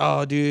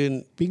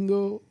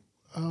 Bingo.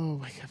 Oh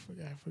my god,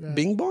 I forgot.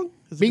 Bing Bong?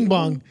 Bing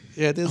Bong.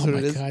 Yeah, that's what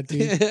it is. Oh my god,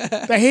 dude.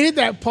 I hated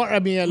that part. I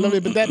mean, I love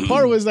it, but that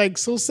part was like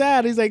so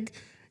sad. He's like,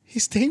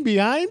 he's staying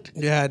behind?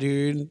 Yeah,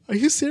 dude. Are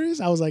you serious?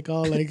 I was like,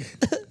 oh, like.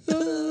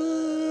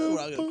 We're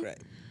all gonna cry.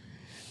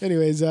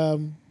 Anyways,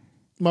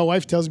 my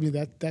wife tells me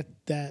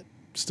that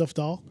stuffed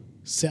doll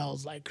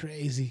sells like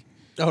crazy.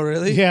 Oh,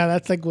 really? Yeah,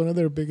 that's like one of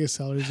their biggest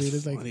sellers, dude.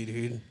 It's like funny,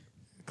 dude.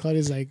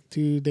 Claudia's like,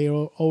 dude, they're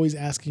always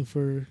asking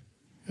for,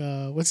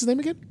 what's his name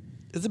again?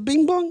 Is it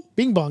Bing Bong?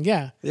 Bing Bong,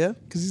 yeah. Yeah.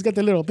 Because he's got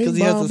the little Bing Because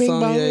he has Bong, the Bing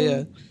song. Bong.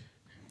 Yeah.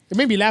 It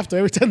made me laugh though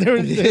every time they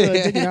were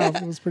taking it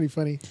off. It was pretty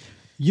funny.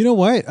 You know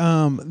what?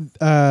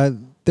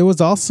 There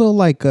was also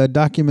like a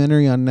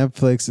documentary on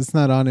Netflix. It's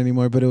not on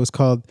anymore, but it was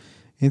called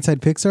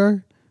Inside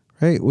Pixar,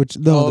 right? Which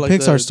the like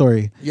Pixar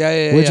story.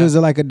 Yeah. Which was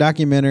like a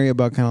documentary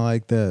about kind of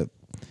like the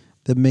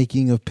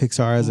making of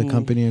Pixar as a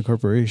company and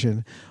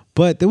corporation.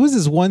 But there was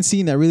this one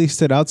scene that really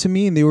stood out to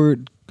me, and they were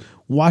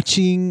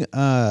watching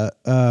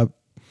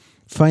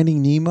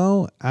Finding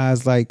Nemo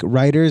as like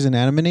writers and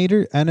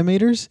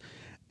animators.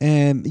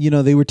 And, you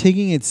know, they were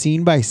taking it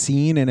scene by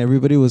scene, and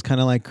everybody was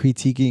kind of like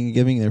critiquing and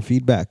giving their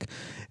feedback.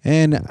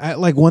 And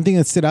like one thing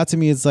that stood out to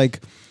me is like,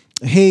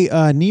 hey,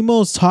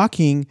 Nemo's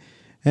talking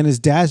and his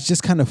dad's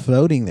just kind of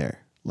floating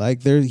there.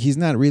 Like he's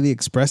not really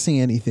expressing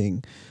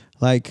anything.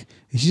 Like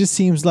he just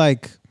seems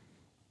like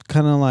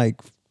kind of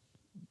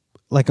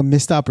like a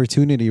missed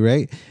opportunity,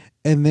 right?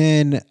 And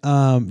then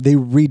they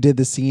redid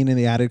the scene and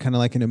they added kind of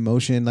like an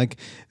emotion. Like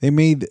they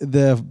made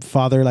the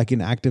father like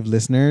an active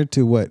listener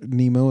to what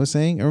Nemo was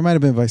saying, or it might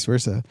have been vice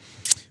versa.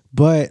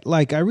 But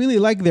like I really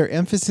like their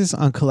emphasis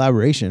on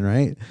collaboration,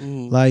 right?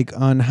 Like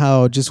on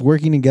how just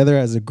working together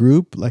as a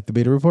group, like the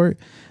beta report,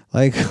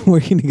 like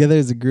working together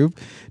as a group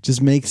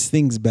just makes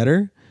things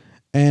better.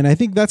 And I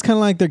think that's kind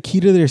of like their key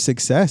to their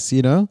success,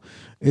 you know,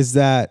 is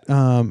that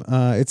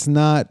it's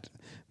not,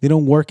 they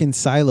don't work in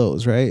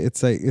silos, right?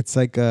 It's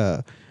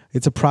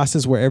a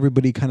process where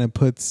everybody kind of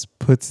puts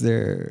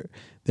their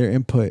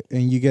input,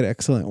 and you get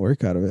excellent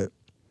work out of it.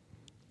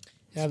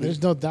 Yeah,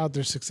 there's no doubt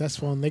they're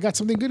successful, and they got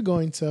something good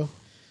going. So,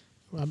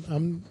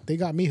 they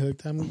got me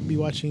hooked. I'm gonna be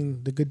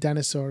watching The Good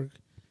Dinosaur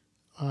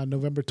on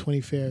November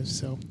 25th.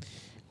 So,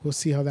 we'll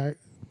see how that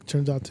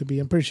turns out to be.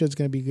 I'm pretty sure it's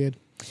gonna be good.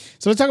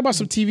 So let's talk about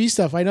some TV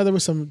stuff. I know there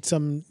was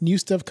some new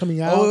stuff coming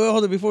out. Oh, wait,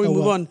 hold on. Before we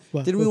move on,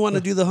 didn't we want to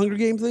what? do the Hunger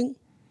Game thing?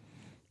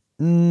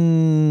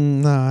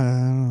 No, I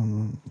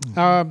don't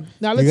know.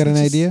 Now You got an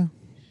idea?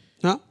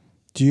 Huh?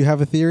 Do you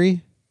have a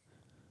theory?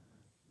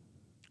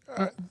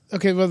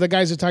 Okay, well, the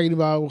guys are talking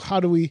about how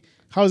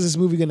is this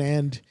movie going to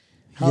end?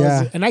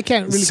 Yeah. And I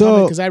can't really So-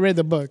 comment because I read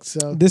the book.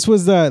 So This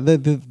was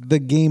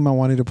the game I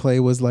wanted to play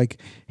was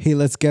like, hey,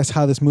 let's guess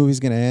how this movie's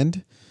gonna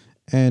end.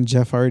 And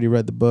Jeff already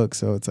read the book,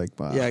 so it's like,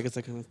 wow. Yeah, I guess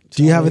I kind of.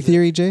 Do you have a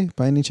theory, Jay,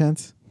 by any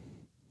chance?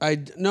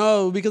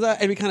 No, because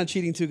I'd be kind of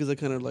cheating too, because I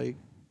kind of like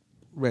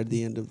read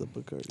the end of the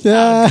book already.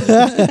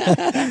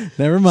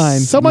 Never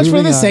mind. so much for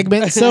Moving this on.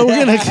 segment. So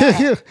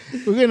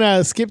we're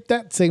gonna skip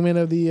that segment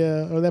of the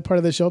or that part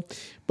of the show.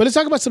 But let's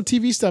talk about some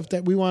TV stuff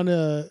that we want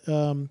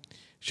to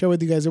share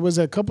with you guys. There was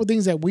a couple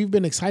things that we've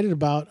been excited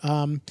about,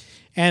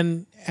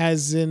 and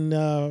as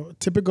in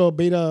typical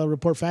beta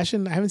report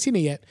fashion, I haven't seen it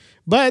yet,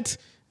 but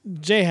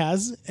Jay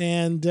has,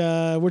 and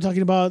we're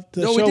talking about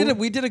the show.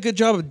 We did a good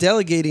job of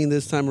delegating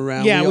this time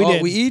around. Yeah, we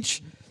did. We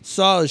each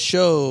saw a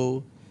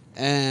show,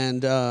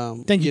 and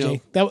Thank you,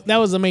 Jay. That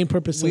was the main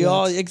purpose. We of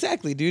all that.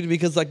 exactly, dude.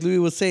 Because like Louis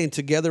was saying,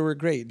 together we're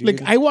great, dude.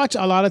 Look, I watch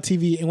a lot of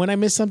TV, and when I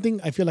miss something,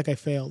 I feel like I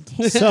failed.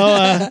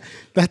 So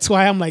that's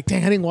why I'm like,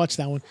 dang, I didn't watch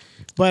that one.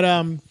 But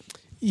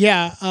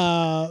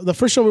the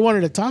first show we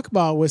wanted to talk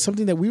about was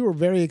something that we were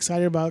very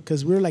excited about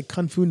because we were like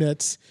kung fu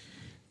nuts.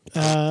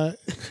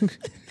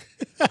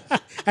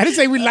 I didn't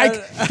say we like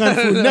kung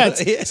fu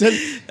nuts. I said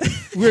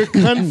we're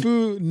kung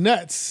fu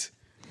nuts.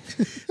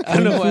 I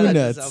don't know why that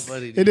nuts. doesn't sound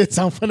funny. It Dude. did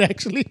sound fun,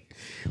 actually.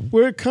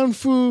 We're kung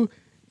fu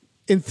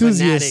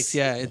enthusiasts. Fanatics,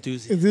 yeah,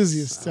 enthusiasts.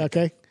 Enthusiasts,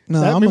 okay. No,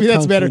 That- I'm maybe a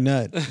that's kung better. fu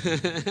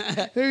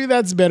nut. Maybe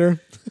that's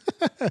better.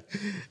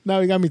 Now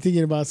you got me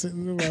thinking about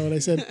what I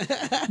said.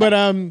 But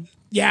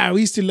we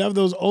used to love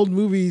those old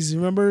movies.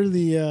 Remember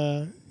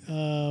the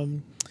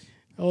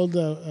old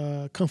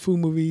kung fu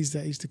movies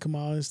that used to come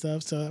out and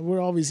stuff. So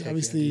we're always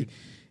obviously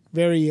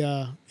very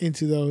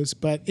into those.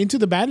 But Into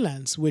the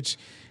Badlands, which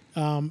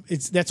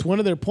that's one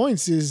of their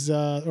points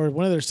or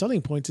one of their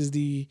selling points is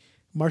the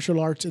martial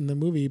arts in the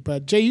movie.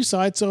 But Jay, you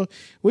saw it. So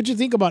what'd you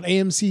think about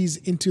AMC's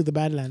Into the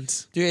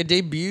Badlands? Dude,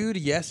 it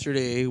debuted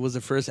yesterday. Was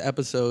the first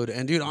episode,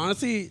 and dude,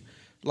 honestly,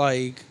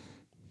 like,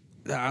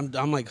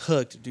 I'm like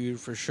hooked, dude,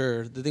 for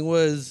sure. The thing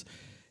was,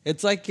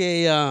 it's like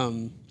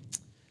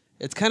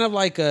it's kind of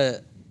like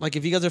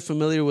if you guys are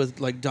familiar with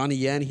like Donnie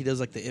Yen, he does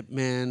like the Ip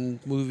Man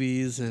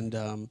movies, and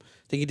I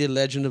think he did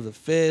Legend of the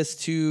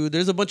Fist too.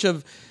 There's a bunch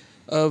of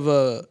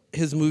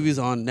his movies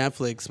on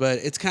Netflix, but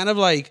it's kind of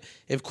like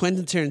if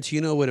Quentin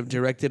Tarantino would have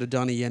directed a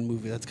Donnie Yen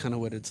movie. That's kind of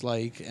what it's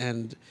like,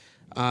 and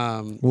it's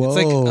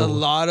like a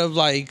lot of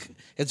like,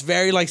 it's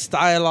very like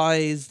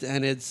stylized,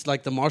 and it's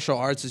like the martial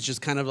arts is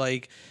just kind of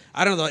like,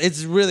 I don't know,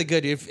 it's really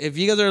good. If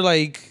you guys are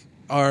like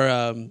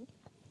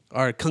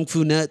are kung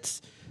fu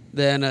nuts,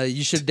 then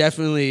you should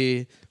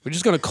definitely. We're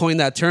just gonna coin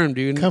that term,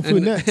 dude. Kung fu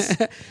nuts.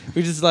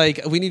 We just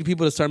like, we need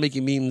people to start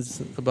making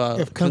memes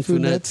about Kung fu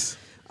nuts.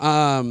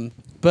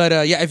 But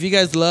if you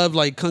guys love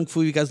like kung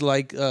fu, you guys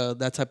like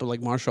that type of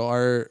like martial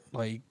art,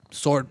 like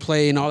sword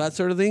play and all that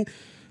sort of thing,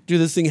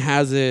 dude, this thing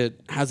has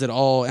it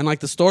all. And like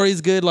the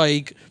story's good.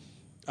 Like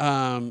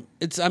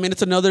It's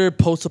another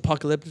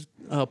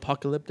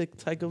apocalyptic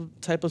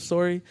type of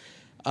story.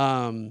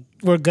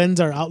 Where guns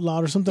are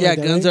outlawed or something Yeah, like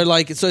that. guns right? are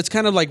like, so it's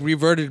kind of like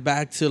reverted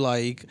back to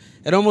like,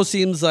 it almost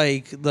seems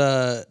like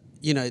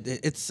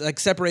it's like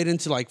separated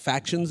into like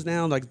factions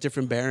now, like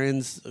different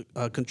barons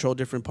control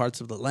different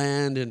parts of the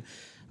land. And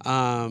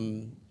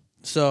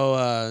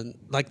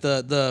like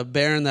the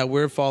baron that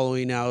we're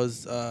following now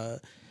is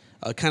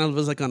kind of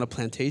was like on a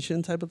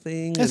plantation type of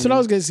thing. That's what I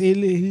was gonna say.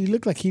 He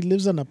looked like he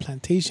lives on a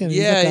plantation.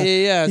 Yeah,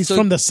 yeah. He's So,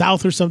 from the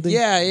south or something.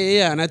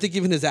 yeah. And I think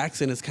even his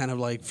accent is kind of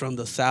like from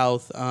the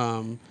South.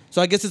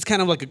 So I guess it's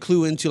kind of like a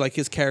clue into like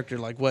his character,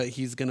 like what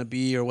he's gonna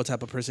be or what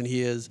type of person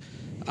he is.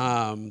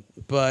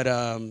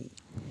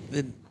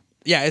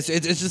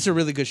 It's just a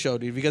really good show,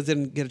 dude. If you guys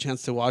didn't get a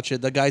chance to watch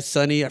it, the guy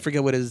Sonny, I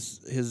forget what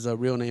his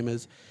real name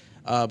is,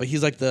 but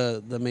he's like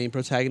the main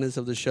protagonist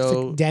of the It's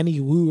show. like Danny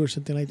Wu or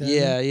something like that.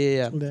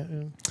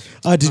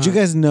 Yeah. Did you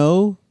guys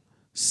know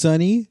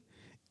Sonny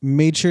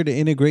made sure to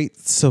integrate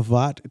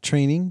Savat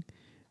training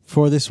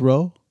for this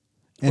role?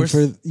 And Where's-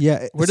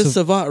 Where does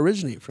Savat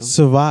originate from?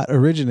 Savat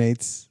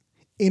originates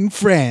in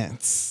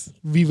France.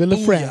 Vive La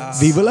Booyah.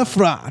 France. Vive la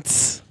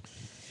France.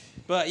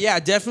 But yeah,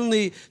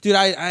 definitely, dude.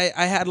 I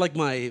had like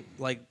my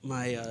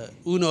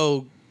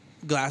Uno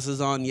glasses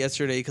on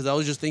yesterday because I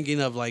was just thinking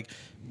of like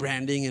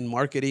branding and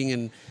marketing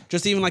and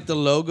just even like the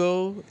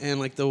logo and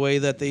like the way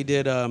that they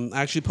did. I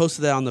actually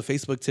posted that on the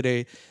Facebook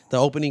today. The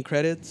opening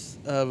credits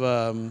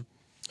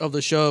of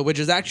the show, which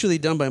is actually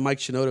done by Mike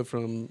Shinoda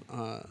from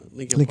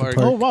Linkin Park.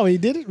 Oh wow, he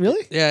did it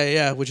really?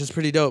 Yeah, which is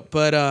pretty dope.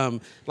 But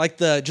like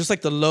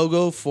the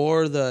logo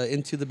for the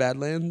Into the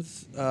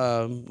Badlands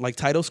like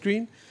title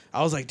screen,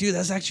 I was like, dude,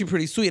 that's actually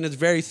pretty sweet, and it's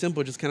very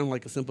simple, just kind of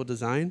like a simple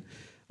design.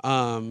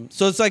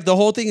 So it's like the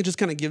whole thing, it just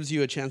kind of gives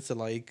you a chance to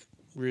like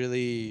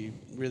really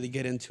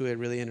get into it,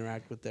 really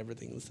interact with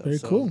everything and stuff.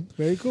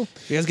 Very cool.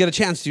 If you guys get a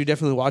chance, dude,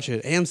 definitely watch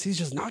it. AMC's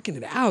just knocking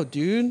it out,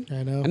 dude.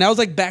 I know. And that was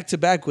like back to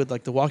back with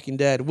like The Walking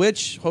Dead,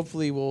 which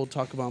hopefully we'll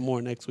talk about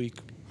more next week.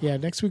 Yeah,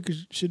 next week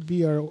should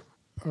be our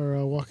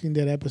Walking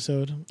Dead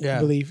episode. Yeah. I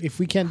believe if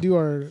we can't do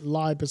our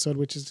Law episode,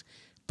 which is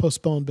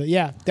postponed, but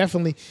yeah,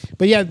 definitely.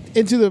 But yeah,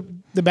 Into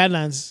the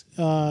Badlands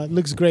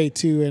looks great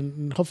too,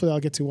 and hopefully I'll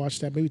get to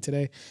watch that maybe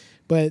today.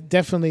 But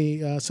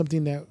definitely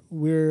something that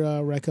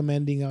we're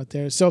recommending out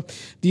there. So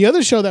the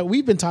other show that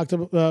we've been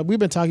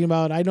talking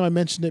about, I know I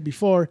mentioned it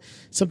before,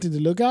 something to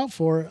look out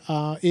for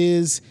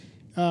is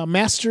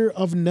Master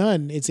of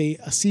None. It's a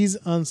Aziz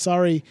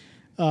Ansari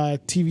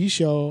TV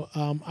show.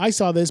 I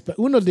saw this, but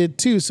Uno did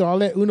too. So I'll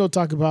let Uno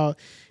talk about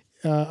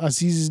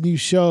Aziz's new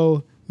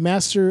show,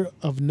 Master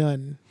of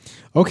None.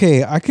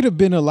 Okay, I could have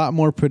been a lot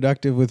more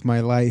productive with my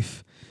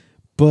life,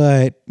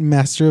 but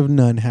Master of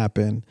None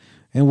happened.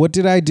 And what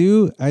did I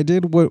do? I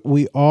did what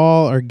we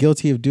all are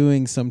guilty of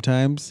doing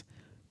sometimes.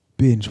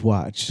 Binge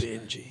watch.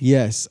 Binging.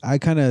 Yes, I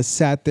kind of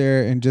sat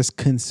there and just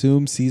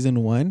consumed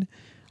season 1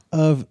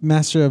 of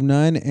Master of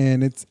None.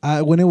 And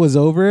when it was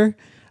over,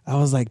 I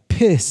was like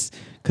pissed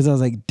because I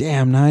was like,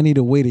 damn, now I need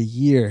to wait a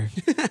year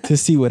to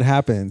see what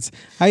happens.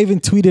 I even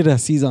tweeted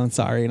Aziz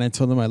Ansari and I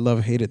told him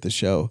I hated the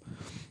show.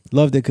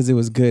 Loved it because it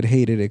was good.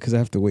 Hated it because I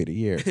have to wait a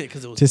year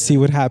to see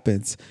what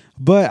happens.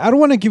 But I don't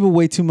want to give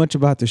away too much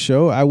about the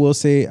show. I will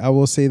say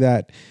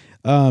that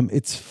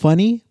it's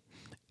funny.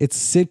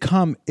 It's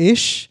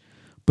sitcom-ish,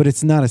 but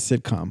it's not a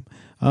sitcom.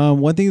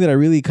 One thing that I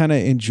really kind of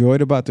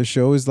enjoyed about the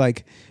show is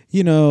like,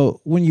 you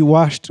know, when you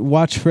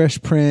watch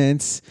Fresh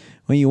Prince,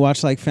 when you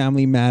watch like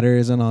Family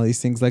Matters and all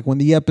these things, like when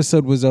the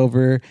episode was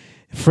over,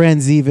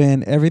 Friends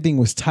even, everything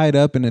was tied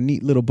up in a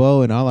neat little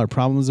bow and all our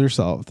problems are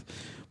solved.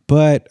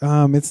 But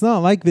it's not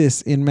like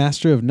this in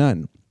Master of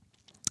None.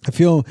 I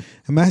feel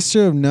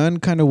Master of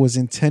None kind of was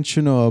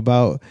intentional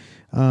about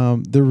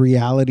the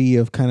reality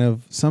of kind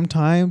of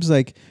sometimes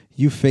like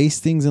you face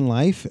things in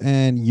life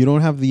and you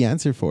don't have the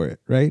answer for it,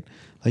 right?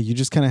 Like you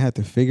just kind of have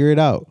to figure it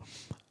out.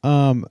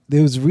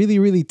 There was really,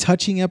 really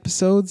touching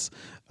episodes.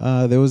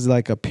 There was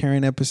like a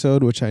parent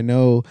episode, which I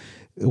know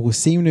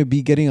seemed to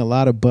be getting a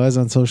lot of buzz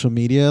on social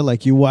media.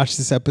 Like you watch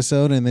this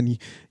episode and then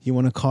you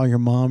want to call your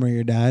mom or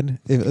your dad,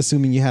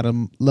 assuming you had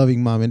a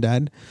loving mom and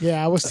dad.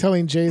 Yeah, I was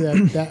telling Jay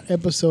that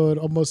episode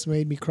almost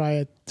made me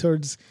cry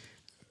towards,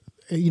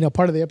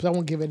 part of the episode. I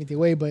won't give anything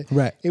away, but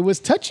right. It was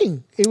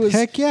touching. It was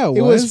heck yeah.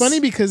 It was funny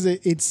because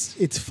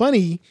it's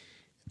funny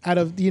out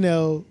of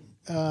the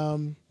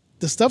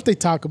stuff they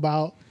talk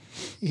about.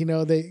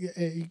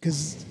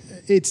 Because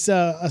it's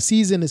a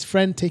season, his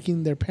friend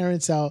taking their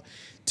parents out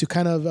to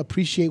kind of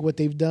appreciate what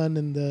they've done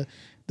and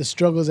the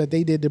struggles that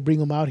they did to bring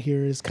them out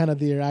here is kind of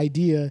their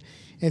idea.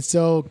 And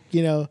so,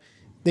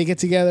 they get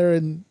together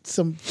and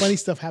some funny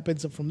stuff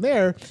happens from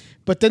there.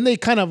 But then they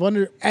kind of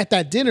at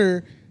that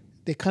dinner,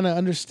 they kind of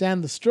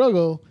understand the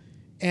struggle.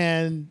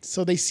 And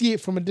so they see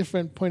it from a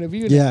different point of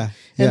view. Yeah.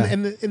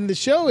 And the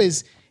show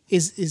is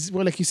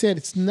well, like you said,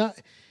 it's not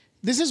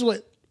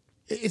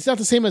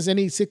the same as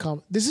any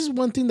sitcom. This is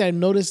one thing that I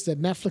noticed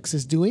that Netflix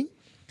is doing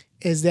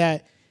is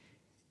that,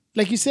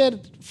 like you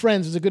said,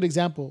 Friends is a good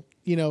example.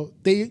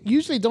 They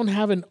usually don't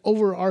have an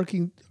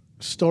overarching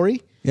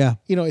story. Yeah.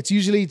 it's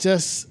usually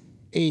just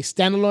a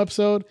standalone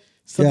episode.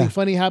 Something Yeah.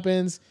 funny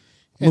happens.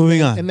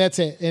 Moving on. And that's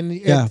it. And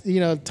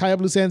Yeah. tie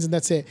up loose ends, and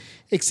that's it.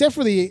 Except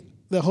for the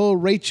whole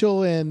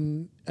Rachel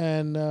and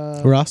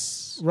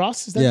Ross.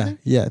 Ross, is that Yeah. his name?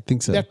 Yeah. I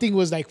think so. That thing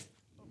was like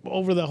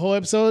over the whole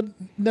episode.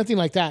 Nothing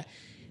like that.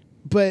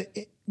 But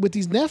with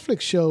these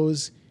Netflix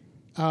shows,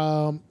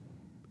 and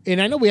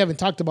I know we haven't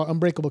talked about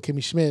Unbreakable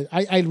Kimmy Schmidt.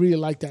 I really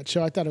liked that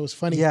show. I thought it was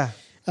funny. Yeah.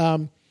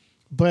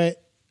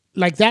 But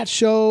like that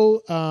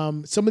show,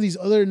 some of these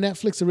other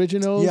Netflix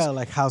originals. Yeah,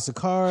 like House of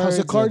Cards. House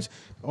of Cards.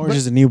 Orange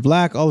is the New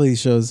Black. All of these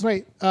shows.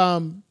 Right.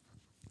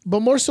 But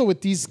more so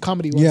with these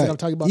comedy ones Yeah. that I'm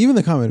talking about. Even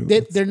the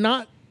comedy. They're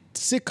not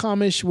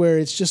sitcom-ish where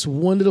it's just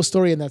one little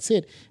story and that's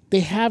it.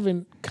 They have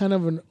kind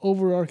of an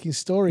overarching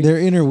story. They're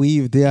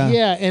interweaved. Yeah.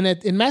 Yeah, and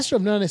in Master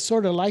of None, it's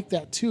sort of like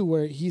that too,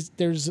 where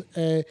there's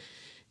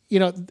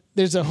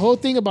a whole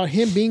thing about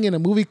him being in a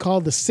movie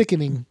called The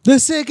Sickening. The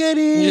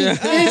Sickening. Yeah.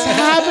 It's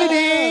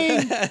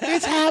happening.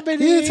 It's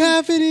happening. It's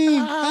happening.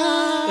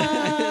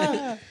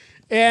 Ah.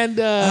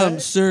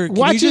 And sir, can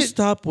watch you just it.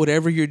 stop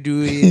whatever you're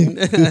doing?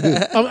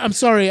 I'm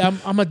sorry. I'm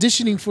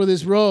auditioning for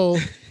this role,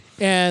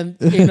 and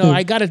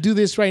I got to do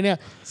this right now.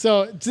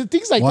 So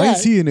things like Why that.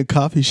 is he in a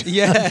coffee shop?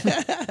 yeah.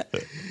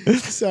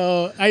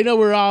 So I know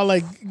we're all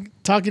like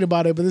talking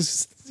about it, but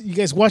you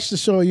guys watch the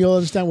show, you'll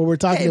understand what we're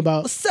talking Hey,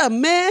 about. what's up,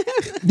 man?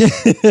 Dude,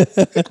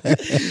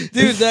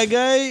 that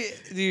guy,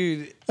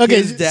 Okay,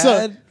 his so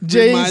dad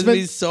Jay's reminds been-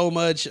 me so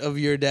much of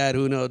your dad,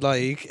 Uno.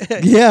 Like,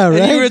 Yeah, and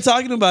right? you were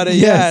talking about it,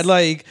 Yes. yeah.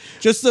 Like,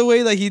 just the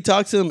way like he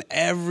talks to him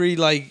every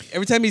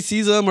time he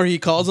sees him or he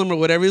calls him or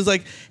whatever, he's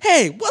like,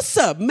 "Hey, what's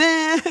up,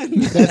 man?" I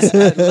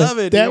love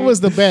it. That dude.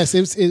 was the best.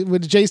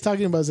 What Jay's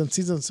talking about is in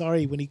season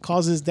sorry when he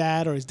calls his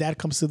dad or his dad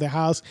comes to the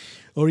house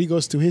or he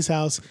goes to his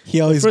house.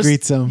 He always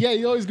greets him. Yeah,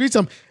 he always greets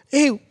him.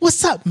 Hey,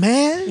 what's up,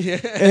 man? Yeah.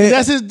 And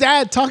that's his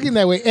dad talking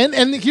that way. And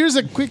here's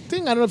a quick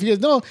thing. I don't know if you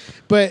guys know,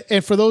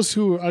 and for those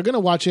who are gonna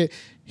watch it,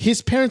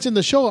 his parents in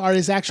the show are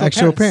his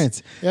actual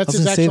parents. I That's was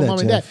his gonna say actual that, mom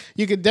and dad. Jeff.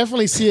 You could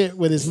definitely see it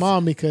with his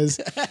mom because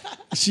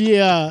she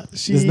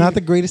He's not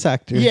the greatest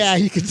actor. Yeah,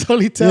 you can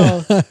totally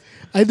tell.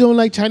 I don't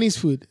like Chinese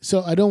food,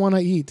 so I don't want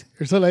to eat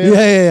or something like Yeah,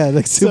 that. yeah, yeah.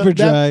 Like So super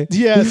that- dry.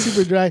 Yeah,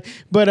 super dry.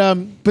 But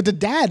the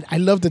dad, I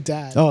love the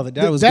dad. Oh, the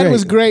dad was dad great.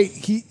 was great.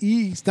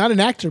 He's not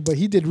an actor, but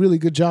he did really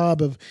good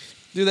job of.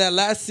 Dude, that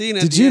last scene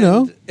at Did the you end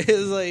know?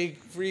 is like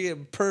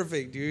freaking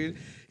perfect, dude.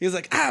 He was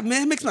like,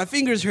 man, makes my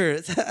fingers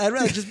hurt. I'd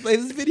rather just play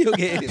this video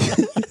game.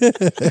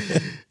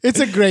 It's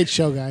a great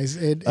show, guys.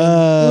 Go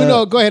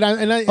ahead.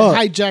 I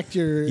hijacked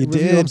your. You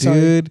review, did, I'm sorry.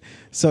 dude.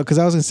 So, because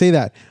I was gonna say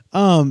that.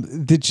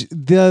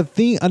 Another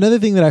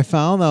thing that I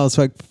found that was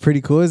like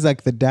pretty cool is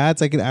like the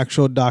dad's like an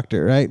actual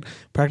doctor, right?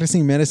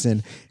 Practicing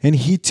medicine, and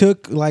he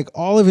took like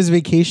all of his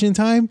vacation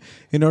time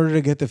in order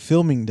to get the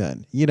filming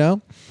done.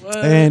 What?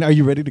 And are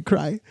you ready to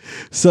cry?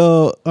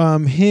 So,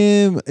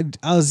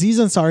 Aziz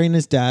Ansari and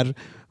his dad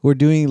were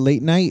doing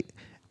late night,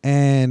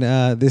 and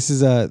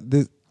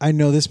I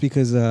know this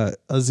because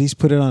Aziz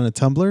put it on a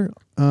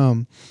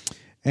Tumblr.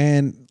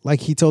 And like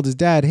he told his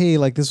dad, hey,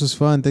 like this was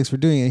fun. Thanks for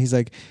doing it. He's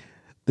like,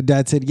 the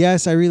dad said,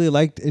 yes, I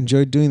really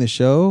enjoyed doing the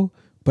show,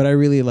 but I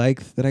really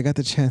liked that I got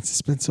the chance to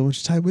spend so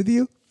much time with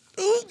you.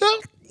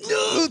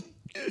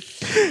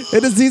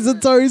 And Aziz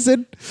Ansari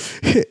said,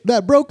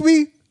 that broke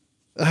me.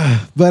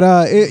 But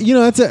it's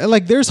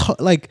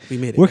We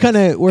made it, we're kind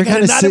of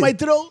Got a knot in my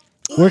throat.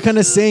 we're kind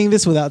of saying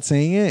this without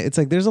saying it. It's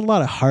like there's a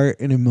lot of heart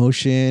and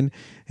emotion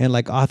and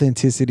like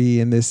authenticity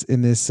in this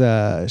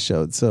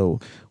show. So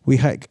we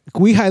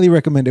highly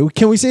recommend it.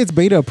 Can we say it's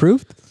beta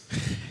approved?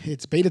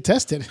 It's beta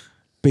tested.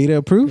 Beta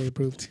approved?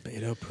 Approved.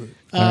 Beta approved.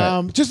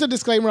 Just a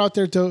disclaimer out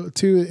there too.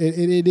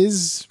 It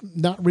is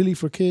not really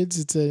for kids.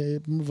 It's a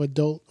more of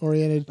adult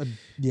oriented.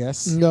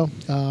 Yes. There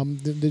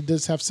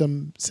does have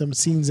some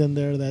scenes in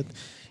there that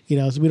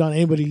so we don't want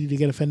anybody to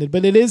get offended.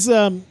 But it is.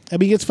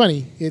 It's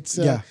funny. It's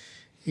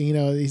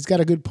he's got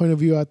a good point of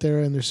view out there,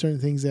 and there's certain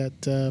things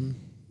that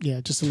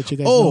just to let you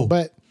guys know.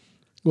 But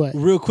what?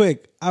 Real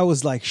quick, I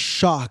was like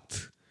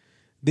shocked.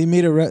 They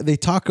made they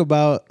talk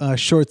about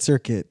Short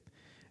Circuit,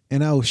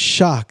 and I was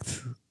shocked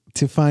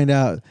to find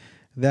out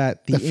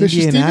that the Fisher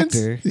Indian Stevens?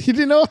 actor. You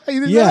didn't know? You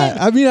didn't know Yeah,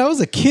 that? I mean, I was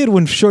a kid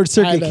when Short I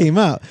Circuit know. came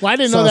out. Well, I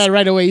didn't So know was- that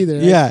right away either.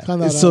 I Yeah,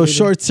 found that out so later.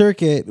 Short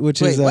Circuit,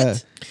 which Wait, is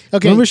what?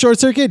 Okay. Remember Short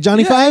Circuit,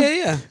 Johnny Yeah, Five?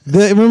 yeah,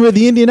 yeah. Remember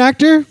the Indian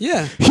actor?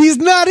 Yeah. He's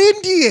not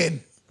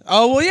Indian.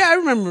 Oh, well, yeah, I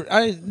remember.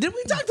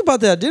 We talked about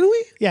that, didn't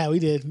we? Yeah, we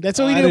did. That's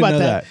what we I knew didn't about know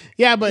that. that.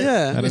 Yeah, but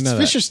Yeah. I didn't it's know that.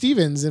 Fisher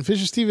Stevens, and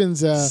Fisher Stevens,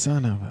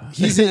 Son of a.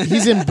 he's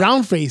in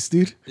brownface,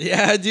 dude.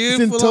 Yeah, dude. He's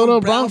in full total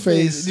on brown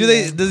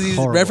brownface. Does he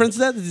Horrible. reference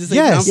that? Does he say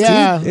Yes, brown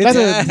Yeah. dude.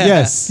 That's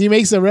Yes. He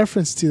makes a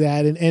reference to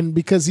that, and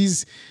because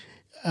he's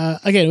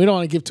again, we don't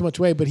want to give too much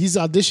away, but he's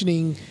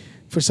auditioning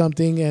for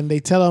something, and they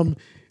tell him,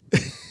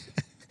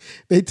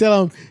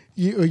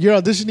 you're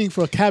auditioning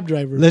for a cab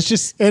driver. Let's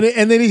just. And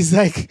then he's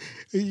like,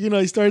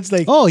 he starts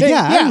like, Oh,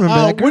 yeah, I remember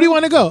that Where do you girl.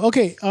 want to go?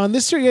 Okay, on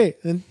this street.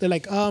 Yeah. And they're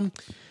like,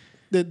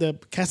 the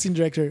casting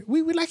director,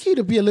 we'd like you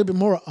to be a little bit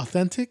more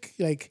authentic,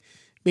 like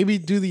maybe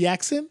do the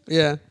accent.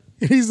 Yeah.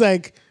 And he's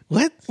like,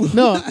 what?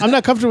 No, I'm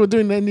not comfortable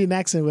doing the Indian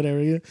accent, whatever.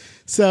 You know?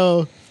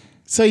 So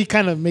he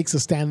kind of makes a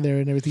stand there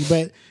and everything,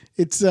 but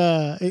it's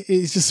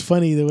just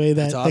funny the way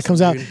that, That's awesome, that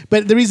comes out. dude.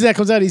 But the reason that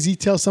comes out is he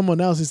tells someone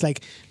else, it's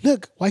like,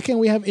 look, why can't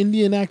we have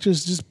Indian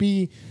actors just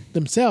be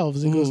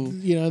themselves? And goes,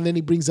 and then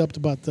he brings up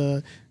about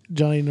the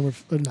Johnny not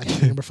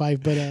Johnny number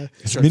 5, but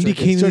Is Mindy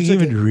Kaling Short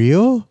Circuit. even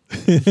real?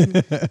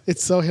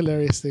 It's so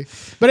hilarious, dude.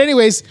 But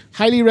anyways,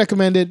 highly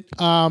recommended.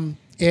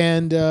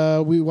 And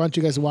we want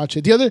you guys to watch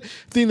it. The other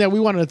thing that we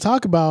wanted to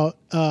talk about,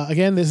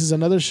 again, this is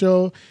another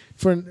show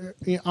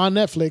on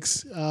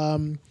Netflix.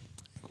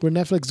 We're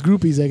Netflix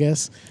groupies, I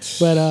guess.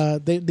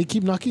 But they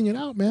keep knocking it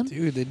out, man.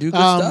 Dude, they do good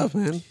stuff,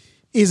 man.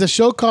 Is a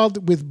show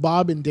called With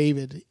Bob and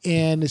David.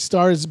 And it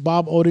stars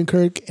Bob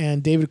Odenkirk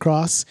and David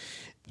Cross.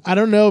 I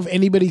don't know if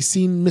anybody's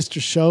seen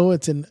Mr. Show.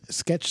 It's a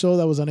sketch show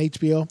that was on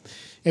HBO.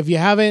 If you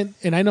haven't,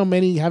 and I know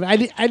many haven't,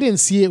 I didn't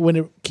see it when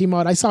it came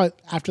out. I saw it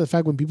after the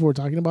fact when people were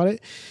talking about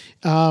it.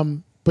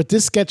 But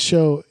this sketch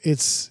show,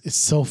 it's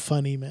so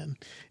funny, man.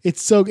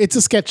 It's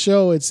a sketch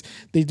show.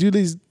 They do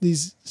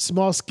these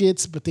small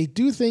skits, but they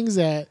do things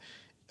that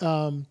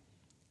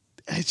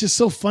it's just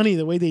so funny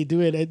the way they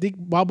do it. I think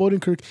Bob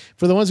Odenkirk,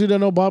 for the ones who don't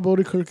know, Bob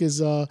Odenkirk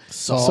is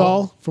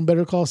Saul from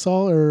Better Call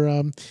Saul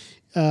or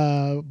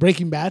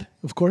Breaking Bad,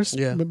 of course.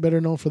 Yeah.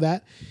 Better known for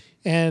that.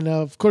 And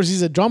of course,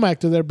 he's a drama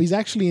actor there, but he's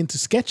actually into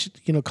sketch,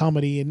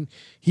 comedy, and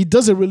he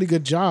does a really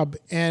good job.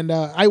 And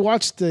I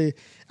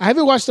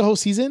haven't watched the whole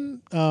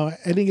season. I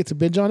didn't get to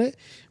binge on it,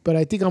 but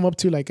I think I'm up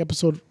to like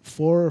episode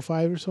 4 or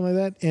 5 or something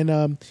like that.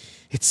 And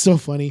it's so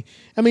funny.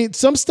 I mean,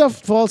 some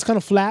stuff falls kind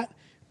of flat,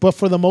 but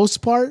for the most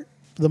part,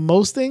 the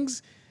most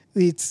things,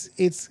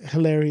 it's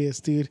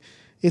hilarious, dude.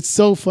 It's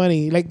so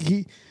funny. Like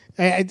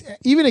I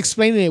even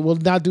explaining it will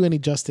not do any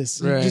justice.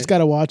 You Right. just got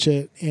to watch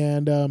it.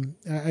 And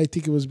I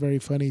think it was very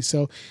funny.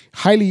 So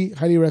highly,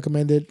 highly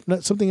recommended.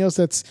 Something else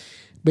that's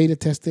beta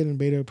tested and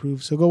beta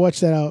approved. So go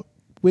watch that out.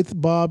 With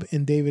Bob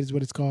and David is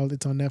what it's called.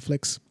 It's on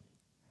Netflix.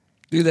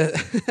 Dude,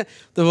 that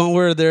the one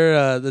where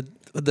they're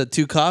the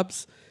two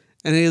cops,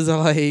 and he's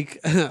like,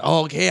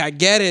 oh, "Okay, I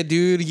get it,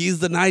 dude. He's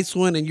the nice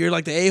one, and you're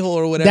like the a-hole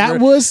or whatever." That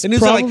was and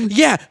he's probably- like,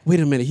 "Yeah, wait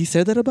a minute, he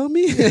said that about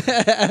me, dude."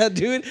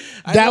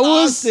 That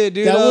was it,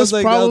 dude. that I was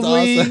like,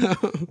 probably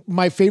that was awesome.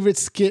 my favorite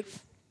skit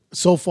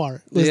so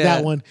far was Yeah.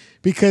 that one,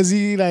 because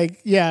he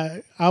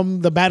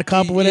I'm the bad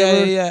cop or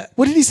whatever. Yeah.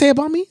 What did he say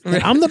about me?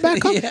 That I'm the bad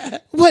cop? Yeah.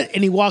 What?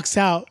 And he walks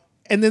out,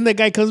 and then the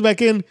guy comes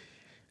back in.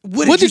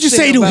 What did you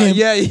say to about- him?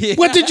 Yeah.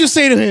 What did you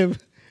say to him?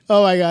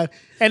 Oh my God.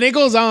 And it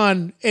goes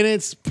on, and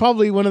it's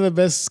probably one of the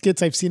best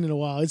skits I've seen in a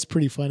while. It's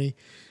pretty funny.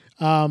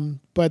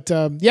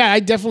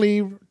 I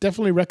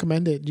definitely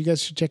recommend it. You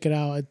guys should check it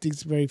out. I think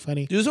it's very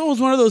funny. It was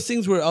almost one of those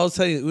things where I was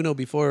telling Uno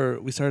before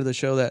we started the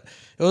show that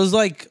it was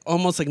like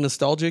almost like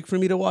nostalgic for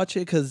me to watch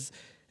it, because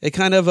it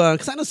kind of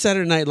because I know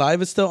Saturday Night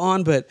Live is still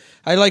on, but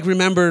I like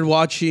remembered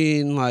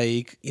watching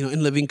like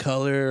In Living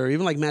Color or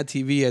even like Mad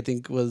TV. I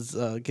think was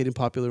getting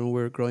popular when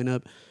we were growing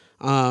up.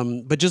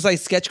 But just like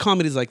sketch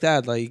comedies like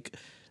that, like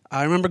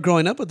I remember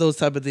growing up with those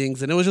type of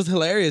things, and it was just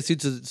hilarious.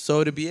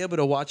 To be able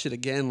to watch it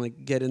again,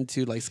 like get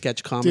into like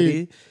sketch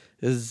comedy,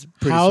 is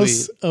pretty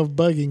House sweet. of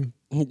Bugging.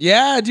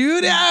 Yeah,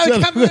 dude. Yeah, I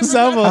John can't remember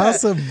Leguizamo. that.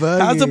 House of Bugging.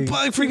 House of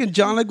Bug. Freaking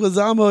John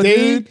Leguizamo,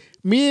 dude.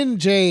 Me and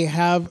Jay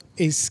have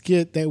a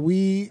skit that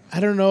we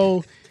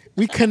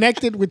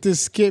connected with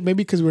this skit,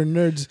 maybe because we're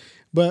nerds,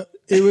 but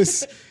it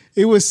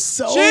was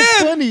so Jim!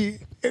 funny.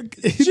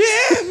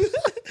 Jim,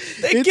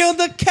 they killed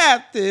the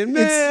captain,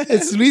 man.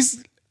 It's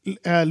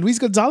Luis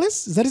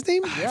Gonzalez. Is that his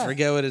name? I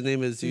forget what his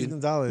name is, dude.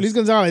 Luis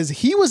Gonzalez.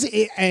 He was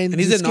and And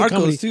he's in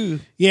Narcos too.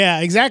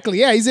 Yeah, exactly.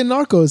 Yeah, he's in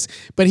Narcos.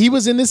 But he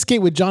was in this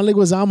skit with John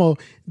Leguizamo.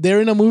 They're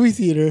in a movie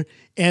theater,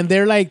 and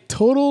they're like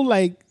total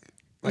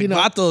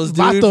vatos,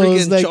 dude.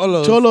 Freaking like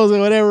cholos. or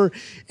whatever.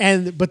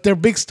 But they're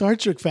big Star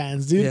Trek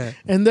fans, dude. Yeah.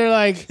 And they're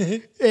like,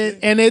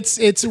 and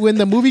it's when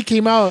the movie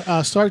came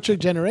out, Star Trek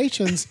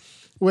Generations,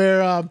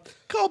 where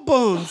Call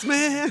Bones,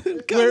 man.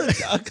 Call the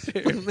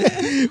doctor,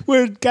 man.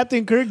 where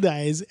Captain Kirk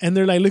dies, and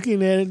they're like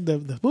looking at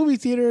the movie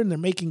theater, and they're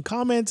making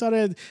comments on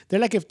it. They're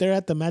like if they're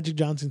at the Magic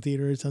Johnson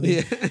Theater or something.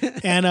 Yeah.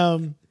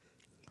 And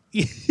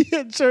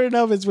sure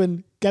enough, it's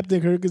when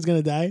Captain Kirk is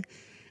gonna die.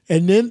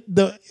 And then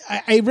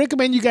I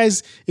recommend you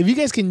guys, if you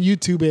guys can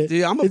YouTube it.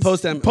 Dude, I'm gonna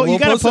post them. You We'll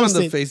gotta post it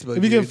on the it Facebook,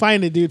 if you can dude.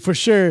 find it, dude, for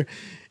sure.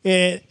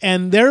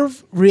 And their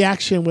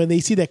reaction when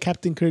they see that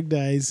Captain Kirk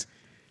dies,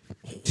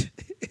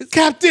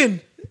 Captain.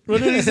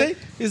 What did he say?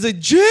 He's like,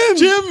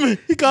 Jim.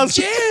 He calls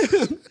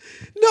Jim.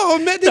 No,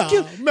 man. They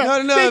killed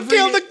they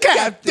killed the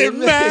captain,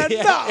 man.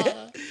 Yeah.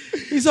 No.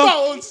 He's all,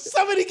 Bones.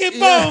 Somebody get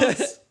yeah.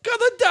 Bones. Call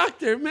the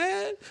doctor,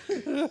 man.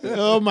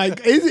 Oh my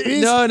God.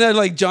 No,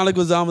 like John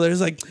Leguizamo.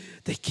 There's like,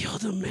 they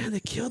killed him, man. They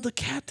killed the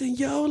captain,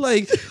 yo.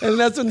 Like, and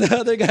that's when the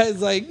other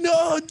guy's like,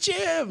 no,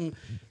 Jim.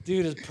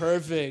 Dude, it's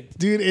perfect.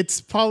 Dude,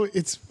 it's probably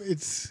it's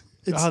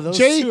those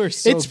Jay. two are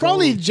so It's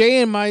probably gold.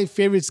 Jay and my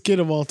favorite skit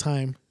of all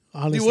time.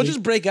 Honestly, Dude, we'll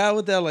just break out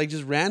with that, like,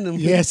 just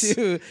randomly, Yes.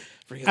 too.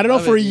 I don't know.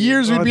 For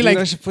years, we'd be dude, like,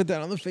 I should put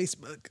that on the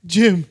Facebook.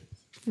 Jim,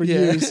 for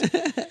years.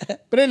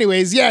 But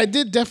anyways, yeah, it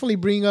did definitely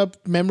bring up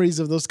memories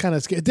of those kind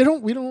of sketch.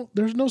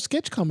 There's no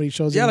sketch comedy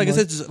shows Yeah, like I anymore.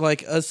 said, just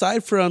like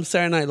aside from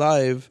Saturday Night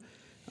Live,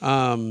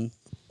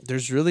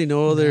 there's really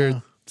no other Yeah.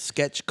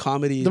 sketch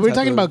comedy. We're type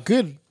talking of- about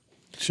good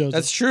shows.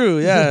 That's true.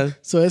 Yeah,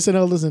 So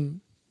SNL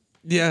doesn't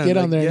yeah. get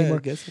on there I anymore.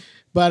 guess.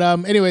 But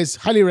anyways,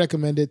 highly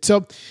recommended.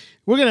 So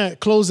we're gonna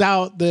close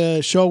out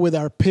the show with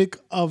our pick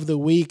of the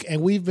week,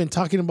 and we've been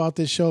talking about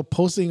this show,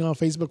 posting on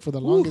Facebook for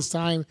the longest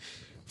time.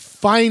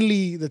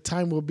 Finally, the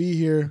time will be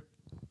here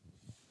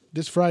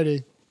this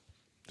Friday,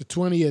 the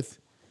 20th.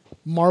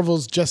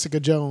 Marvel's Jessica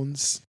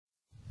Jones.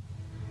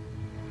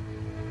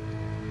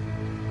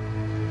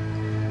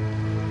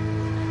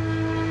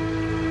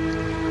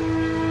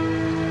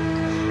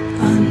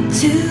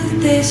 Unto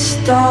this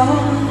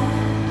dawn,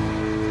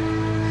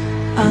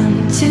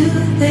 unto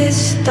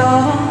this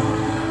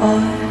dawn,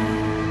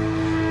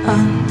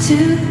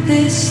 unto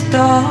this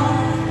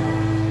dawn,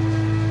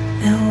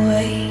 and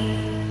wait.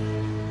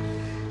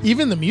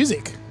 Even the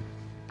music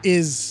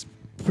is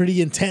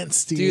pretty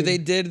intense, dude. Dude, they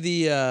did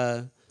the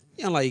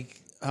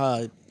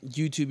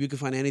YouTube. You can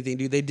find anything,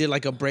 dude. They did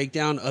like a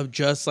breakdown of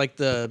just like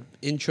the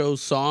intro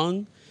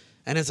song,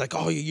 and it's like,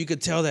 oh, you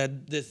could tell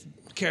that this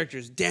character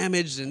is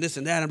damaged and this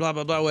and that and blah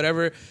blah blah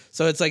whatever.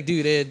 So it's like,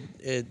 dude,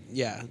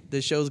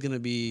 this show's gonna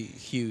be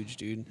huge,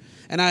 dude.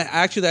 And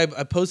I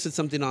posted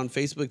something on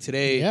Facebook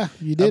today. Yeah,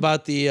 you did.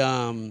 About the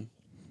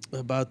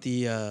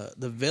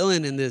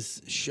villain in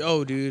this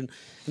show, dude.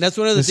 And that's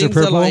one of the Mr. things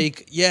that, Purple?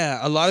 like, yeah,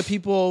 a lot of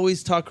people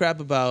always talk crap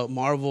about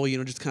Marvel,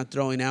 just kind of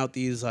throwing out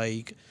these,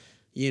 like,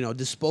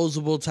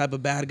 disposable type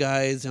of bad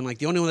guys. And, like,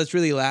 the only one that's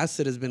really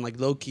lasted has been, like,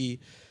 Loki,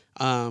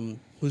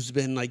 who's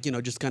been, like,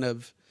 just kind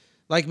of,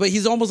 like, but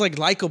he's almost, like,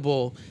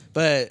 likable.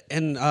 But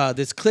in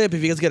this clip,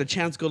 if you guys get a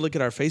chance, go look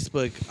at our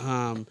Facebook.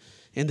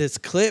 In this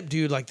clip,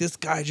 dude, like, this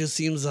guy just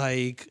seems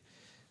like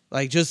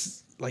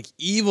just, like,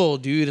 evil,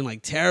 dude, and,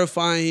 like,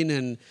 terrifying.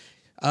 And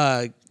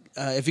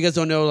if you guys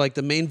don't know, like,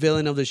 the main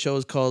villain of the show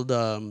is called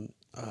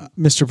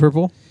Mr.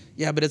 Purple?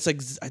 yeah, but it's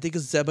like, I think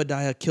it's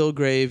Zebediah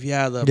Killgrave.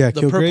 Yeah, the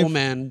Kilgrave? Purple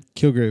Man.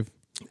 Kilgrave.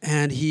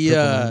 And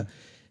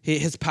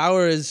his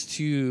power is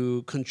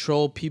to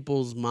control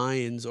people's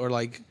minds, or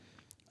like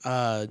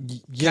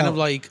kind of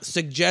like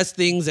suggest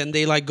things, and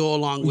they like go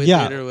along with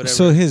it or whatever.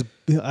 So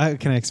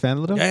can I expand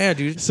a little? Yeah,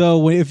 dude.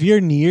 So if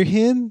you're near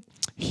him,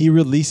 he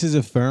releases a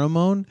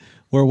pheromone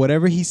where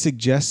whatever he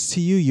suggests to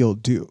you, you'll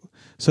do.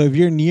 So if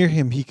you're near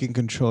him, he can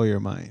control your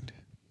mind.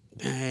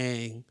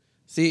 Dang.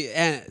 See,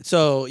 and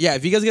so yeah,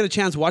 if you guys get a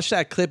chance, watch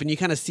that clip and you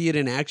kind of see it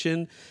in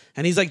action.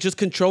 And he's like just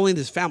controlling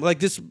this family, like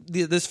this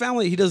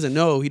family he doesn't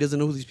know. He doesn't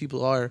know who these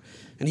people are,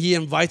 and he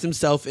invites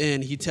himself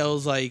in. He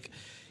tells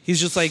he's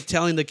just like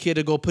telling the kid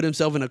to go put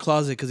himself in a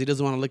closet because he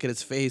doesn't want to look at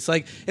his face.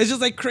 Like, it's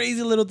just like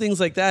crazy little things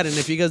like that. And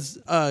if you guys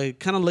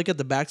kind of look at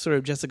the backstory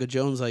of Jessica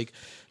Jones, like,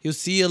 you'll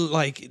see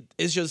like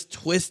it's just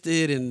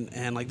twisted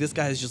and like this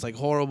guy is just like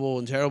horrible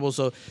and terrible.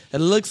 So it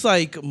looks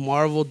like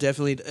Marvel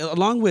definitely,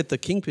 along with the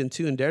Kingpin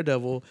too and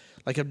Daredevil,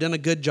 like, have done a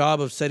good job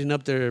of setting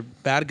up their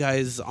bad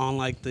guys on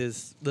like the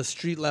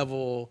street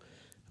level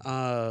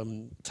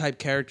type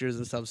characters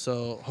and stuff.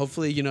 So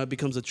hopefully, it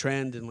becomes a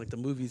trend in like the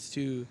movies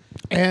too.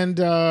 And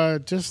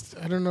just,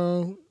 I don't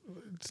know,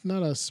 it's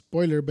not a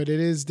spoiler, but it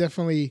is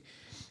definitely,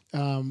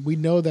 we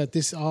know that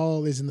this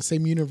all is in the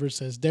same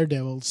universe as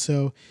Daredevil.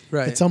 So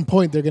Right. at some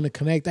point they're going to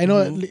connect. I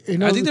know,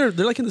 I think they're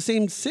like in the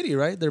same city,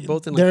 right? They're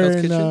both in like they're Hell's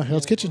in Kitchen.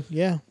 Hell's Kitchen.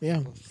 Yeah, yeah.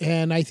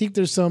 And I think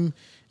there's some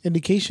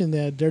indication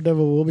that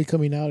Daredevil will be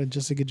coming out in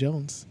Jessica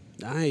Jones.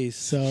 Nice.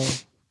 So,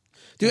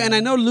 Dude, and I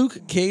know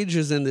Luke Cage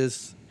is in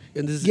this.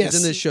 Is Yes.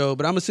 in this show,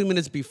 but I'm assuming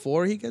it's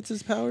before he gets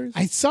his powers.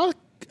 I saw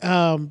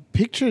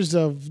pictures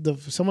of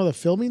some of the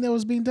filming that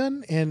was being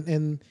done,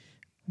 and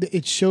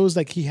it shows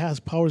like he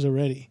has powers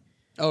already.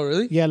 Oh,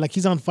 really? Yeah, like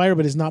he's on fire,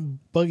 but it's not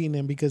bugging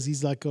him because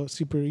he's like a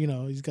super,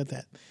 he's got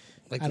that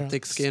Like I the don't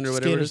thick know, skin or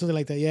whatever. or something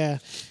like that. Yeah.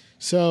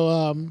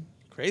 So,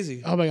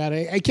 Crazy. oh my God,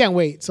 I can't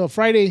wait. So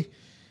Friday,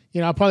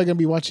 I'm probably gonna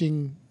be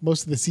watching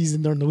most of the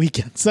season during the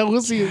weekend. So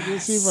we'll see. We'll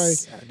see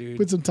if I dude.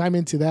 put some time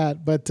into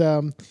that. But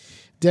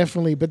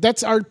definitely. But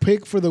that's our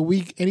pick for the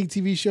week. Any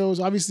TV shows?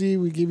 Obviously,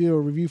 we give you a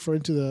review for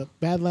Into the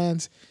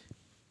Badlands.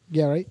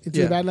 Yeah, right.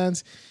 Into the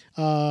Badlands,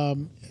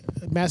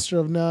 Master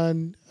of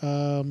None,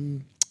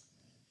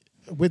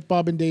 with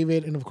Bob and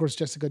David, and of course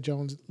Jessica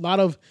Jones. A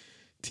lot of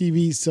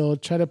TV, so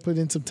try to put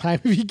in some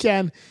time if you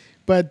can.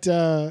 But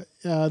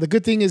the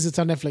good thing is it's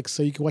on Netflix,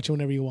 so you can watch it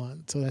whenever you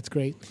want. So that's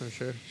great. For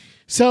sure.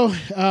 So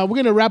we're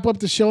going to wrap up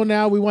the show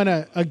now. We want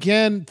to,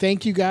 again,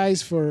 thank you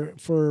guys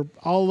for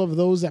all of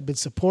those that have been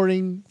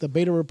supporting the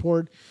Beta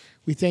Report.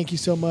 We thank you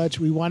so much.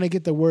 We want to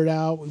get the word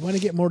out. We want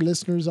to get more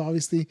listeners,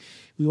 obviously.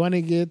 We want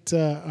to get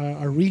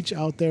our reach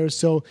out there.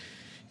 So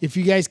if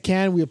you guys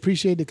can, we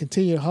appreciate to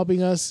continue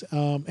helping us.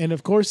 And,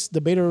 of course, the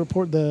Beta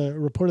Report, the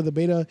report of the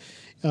Beta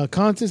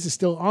contest is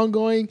still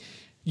ongoing.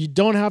 You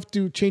don't have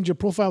to change your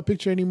profile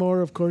picture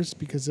anymore, of course,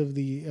 because of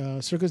the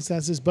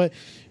circumstances. But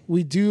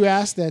we do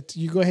ask that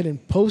you go ahead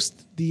and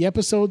post the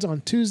episodes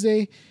on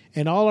Tuesday,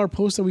 and all our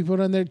posts that we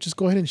put on there, just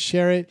go ahead and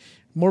share it.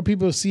 more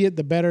people see it,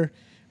 the better.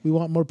 We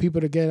want more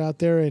people to get out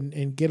there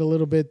and get a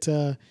little bit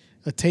a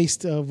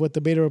taste of what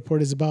the Beta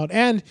Report is about,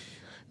 and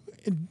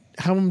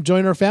have them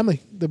join our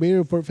family, the Beta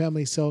Report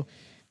family. So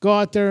go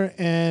out there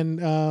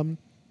and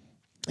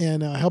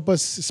help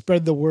us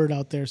spread the word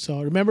out there.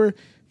 So remember,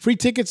 free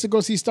tickets to go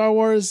see Star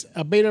Wars,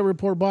 a Beta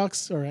Report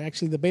box, or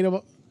actually the Beta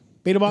box.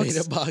 Beta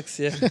box,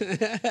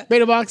 yeah.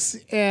 Beta box,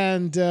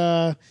 and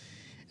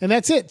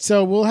that's it.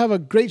 So we'll have a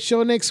great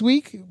show next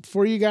week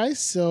for you guys.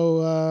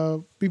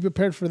 So be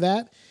prepared for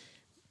that.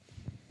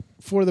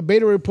 For the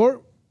Beta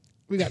Report,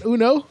 we got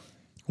Uno.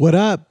 What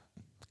up?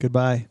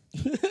 Goodbye.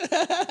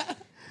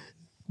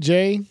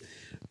 Jay.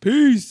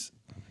 Peace.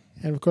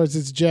 And of course,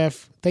 it's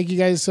Jeff. Thank you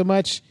guys so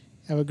much.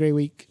 Have a great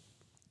week.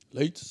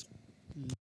 Lights.